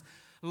other's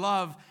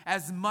love,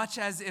 as much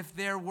as if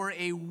there were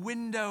a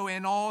window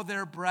in all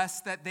their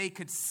breasts that they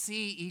could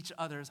see each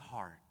other's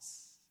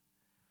hearts.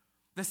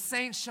 The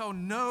saints shall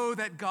know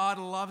that God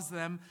loves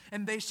them,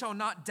 and they shall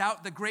not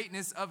doubt the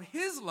greatness of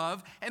his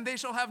love, and they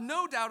shall have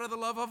no doubt of the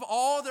love of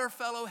all their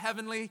fellow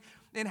heavenly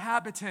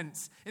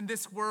inhabitants. In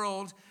this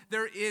world,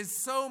 there is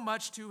so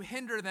much to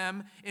hinder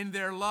them in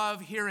their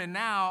love here and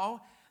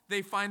now.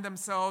 They find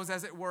themselves,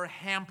 as it were,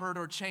 hampered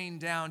or chained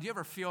down. Do you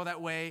ever feel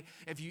that way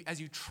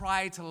as you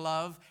try to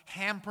love,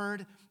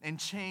 hampered and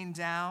chained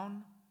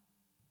down?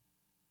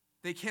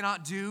 They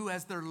cannot do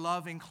as their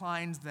love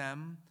inclines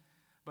them,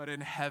 but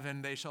in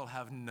heaven they shall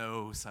have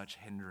no such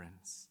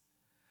hindrance.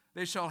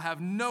 They shall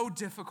have no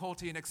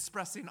difficulty in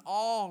expressing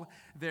all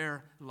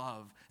their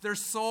love. Their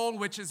soul,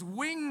 which is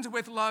winged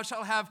with love,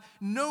 shall have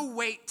no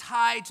weight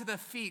tied to the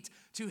feet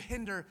to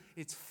hinder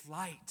its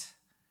flight.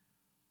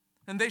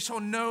 And they shall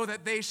know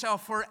that they shall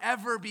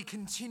forever be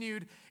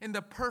continued in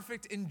the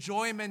perfect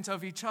enjoyment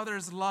of each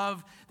other's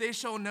love. They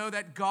shall know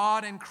that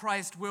God and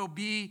Christ will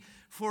be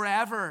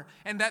forever,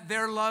 and that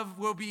their love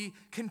will be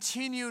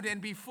continued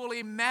and be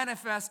fully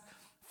manifest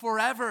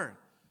forever,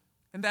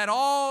 and that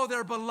all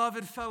their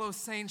beloved fellow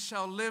saints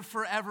shall live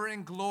forever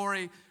in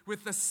glory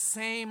with the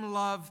same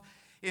love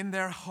in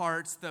their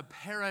hearts. The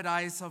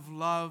paradise of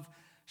love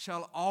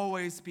shall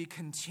always be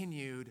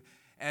continued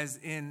as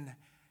in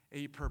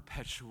a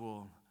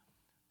perpetual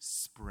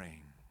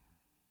spring.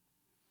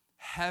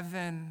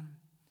 Heaven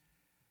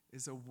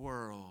is a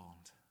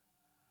world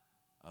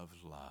of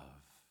love.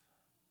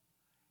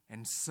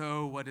 And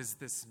so what does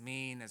this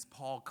mean as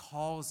Paul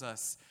calls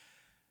us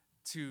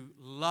to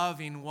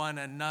loving one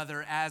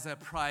another as a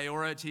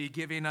priority,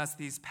 giving us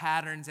these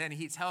patterns? And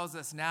he tells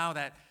us now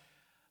that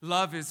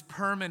love is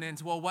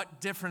permanent. Well,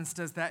 what difference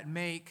does that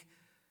make?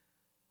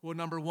 Well,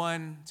 number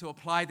one, to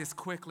apply this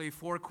quickly,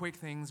 4 quick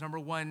things. Number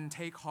one,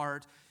 take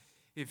heart.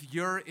 If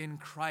you're in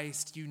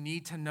Christ, you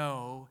need to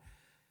know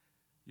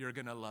you're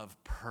going to love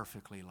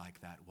perfectly like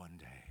that one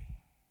day.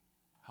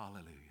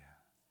 Hallelujah.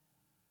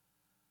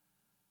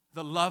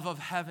 The love of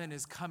heaven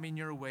is coming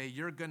your way.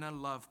 You're going to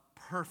love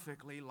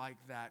perfectly like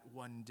that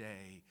one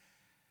day,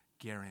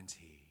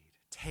 guaranteed.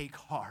 Take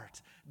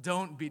heart.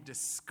 Don't be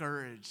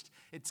discouraged.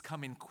 It's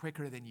coming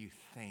quicker than you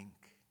think.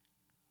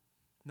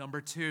 Number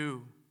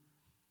 2,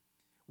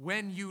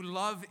 when you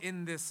love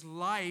in this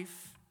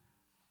life,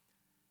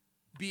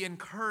 be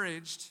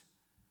encouraged.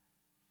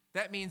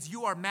 That means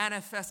you are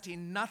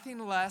manifesting nothing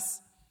less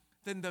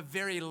than the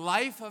very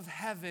life of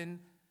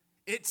heaven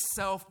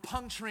itself,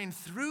 puncturing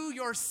through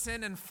your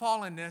sin and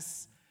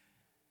fallenness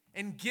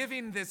and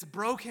giving this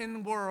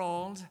broken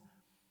world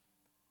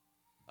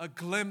a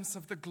glimpse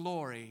of the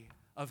glory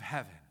of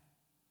heaven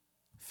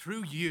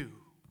through you.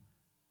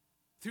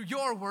 Through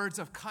your words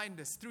of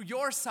kindness, through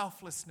your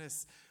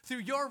selflessness, through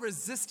your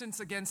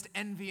resistance against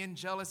envy and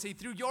jealousy,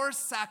 through your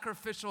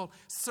sacrificial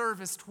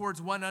service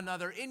towards one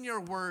another, in your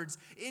words,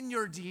 in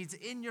your deeds,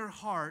 in your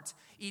heart,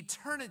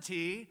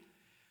 eternity,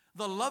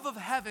 the love of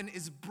heaven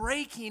is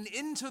breaking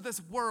into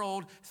this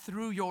world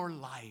through your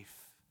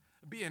life.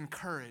 Be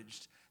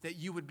encouraged that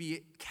you would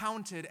be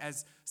counted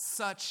as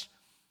such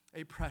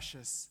a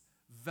precious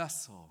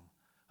vessel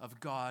of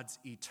God's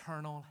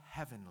eternal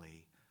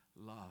heavenly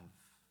love.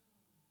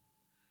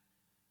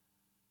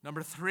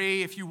 Number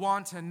 3, if you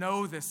want to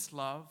know this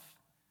love,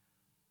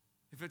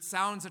 if it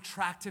sounds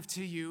attractive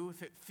to you,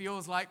 if it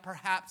feels like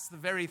perhaps the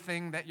very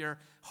thing that your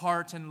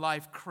heart and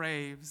life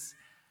craves,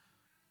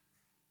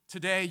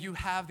 today you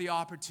have the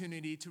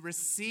opportunity to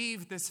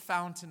receive this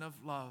fountain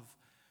of love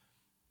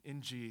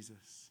in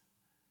Jesus.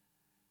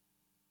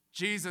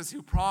 Jesus,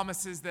 who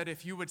promises that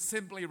if you would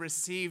simply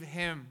receive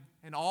him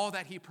and all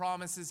that he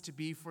promises to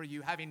be for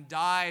you, having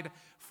died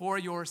for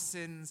your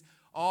sins,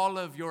 all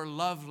of your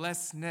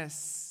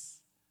lovelessness,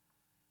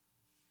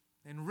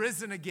 and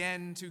risen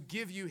again to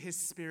give you his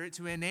Spirit,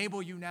 to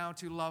enable you now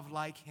to love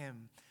like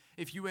him.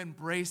 If you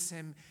embrace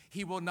him,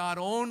 he will not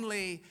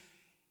only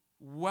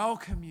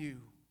welcome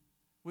you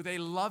with a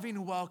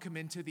loving welcome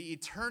into the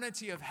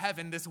eternity of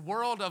heaven, this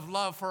world of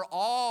love for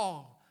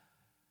all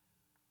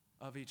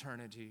of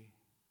eternity,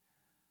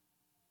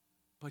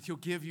 but he'll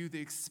give you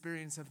the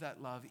experience of that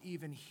love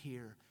even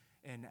here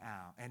and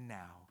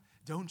now.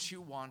 Don't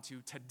you want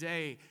to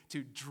today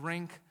to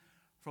drink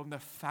from the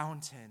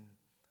fountain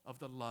of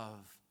the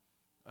love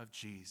of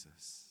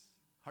Jesus?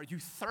 Are you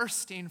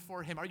thirsting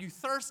for him? Are you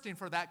thirsting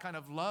for that kind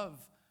of love?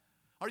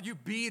 Are you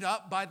beat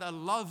up by the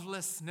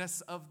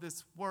lovelessness of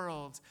this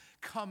world?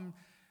 Come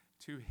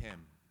to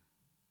him.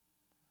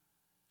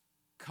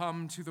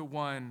 Come to the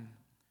one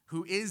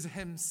who is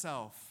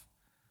himself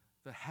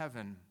the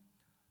heaven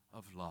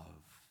of love.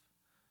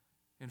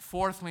 And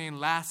fourthly and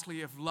lastly,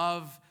 if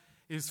love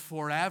is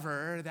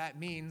forever, that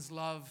means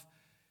love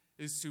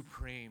is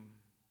supreme.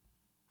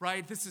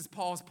 Right? This is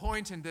Paul's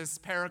point in this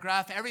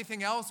paragraph.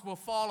 Everything else will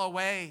fall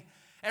away.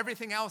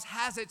 Everything else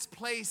has its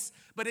place,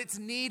 but its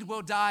need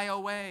will die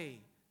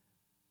away.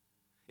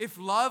 If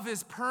love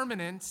is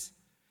permanent,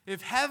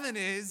 if heaven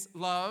is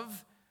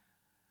love,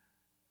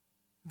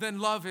 then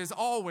love is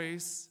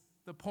always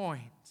the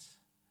point.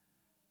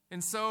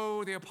 And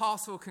so the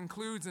apostle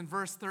concludes in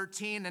verse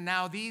 13, and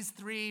now these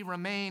 3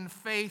 remain: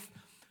 faith,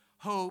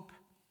 hope,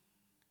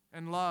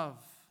 and love.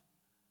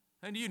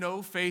 And you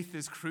know, faith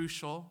is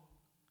crucial.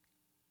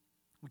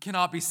 We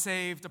cannot be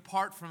saved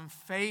apart from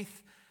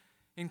faith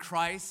in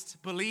Christ,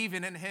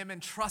 believing in him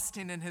and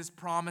trusting in his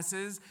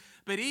promises.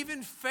 But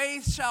even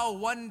faith shall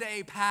one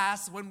day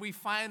pass when we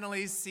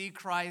finally see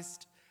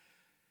Christ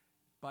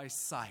by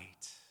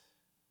sight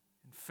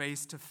and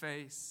face to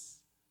face.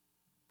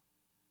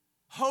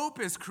 Hope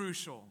is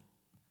crucial.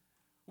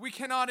 We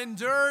cannot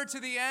endure to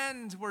the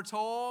end, we're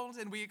told,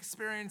 and we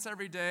experience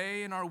every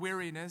day in our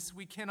weariness.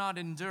 We cannot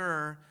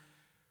endure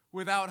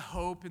without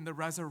hope in the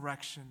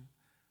resurrection.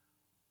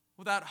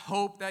 Without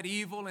hope that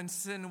evil and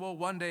sin will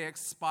one day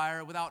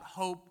expire, without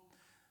hope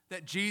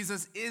that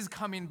Jesus is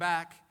coming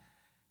back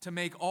to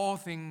make all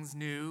things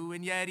new,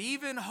 and yet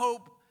even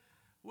hope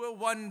will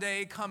one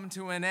day come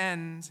to an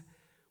end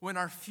when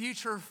our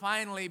future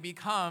finally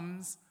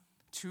becomes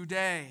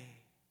today.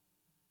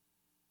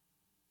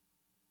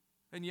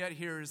 And yet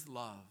here is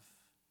love,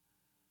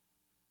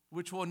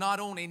 which will not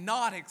only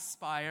not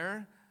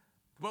expire,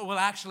 but will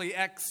actually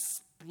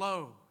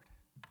explode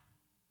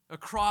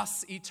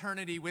across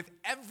eternity with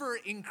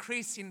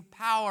ever-increasing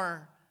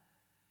power.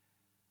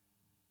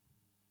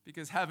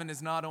 Because heaven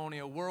is not only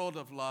a world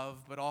of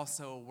love, but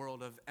also a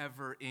world of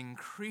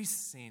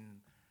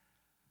ever-increasing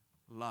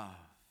love.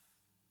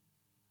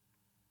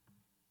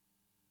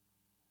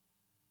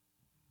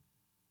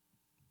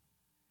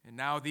 And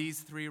now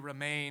these 3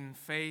 remain: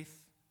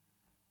 faith,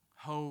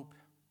 hope,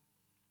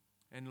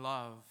 and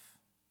love.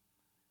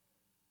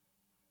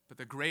 But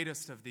the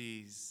greatest of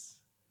these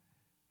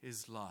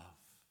is love.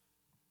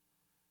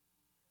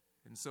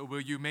 And so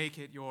will you make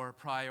it your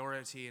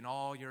priority in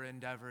all your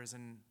endeavors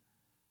and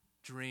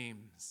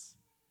dreams?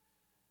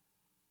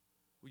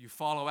 Will you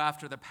follow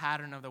after the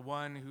pattern of the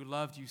one who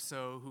loved you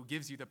so, who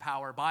gives you the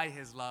power by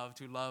his love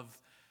to love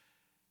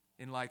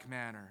in like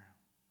manner,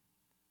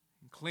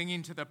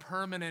 clinging to the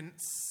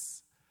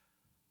permanence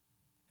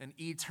and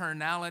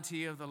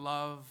eternality of the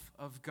love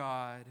of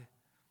God.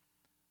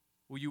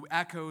 Will you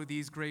echo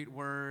these great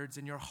words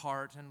in your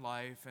heart and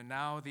life? And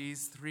now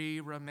these three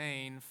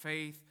remain: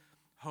 faith,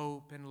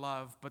 hope, and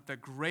love. But the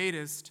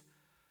greatest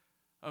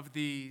of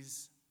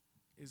these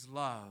is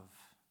love.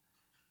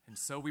 And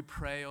so we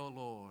pray, O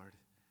Lord,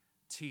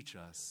 teach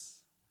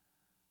us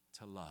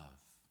to love.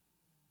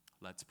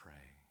 Let's pray.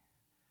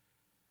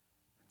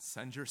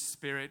 Send your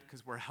Spirit,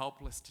 because we're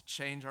helpless to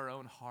change our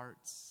own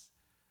hearts.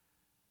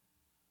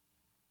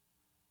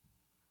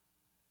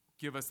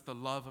 Give us the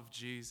love of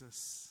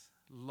Jesus.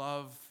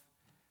 Love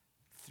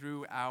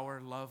through our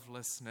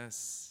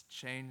lovelessness.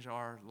 Change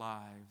our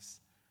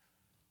lives.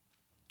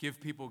 Give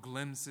people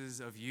glimpses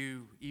of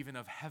you, even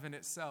of heaven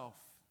itself,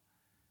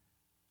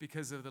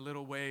 because of the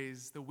little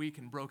ways, the weak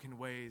and broken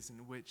ways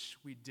in which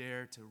we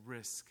dare to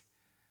risk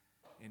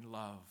in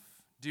love.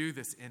 Do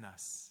this in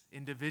us,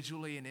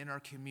 individually and in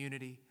our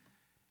community,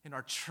 in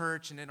our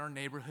church and in our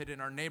neighborhood and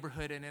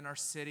in our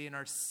city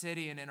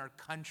and in our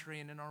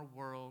country and in our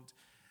world.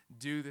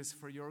 Do this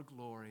for your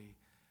glory,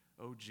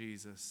 O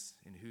Jesus,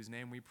 in whose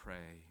name we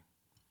pray.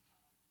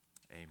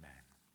 Amen.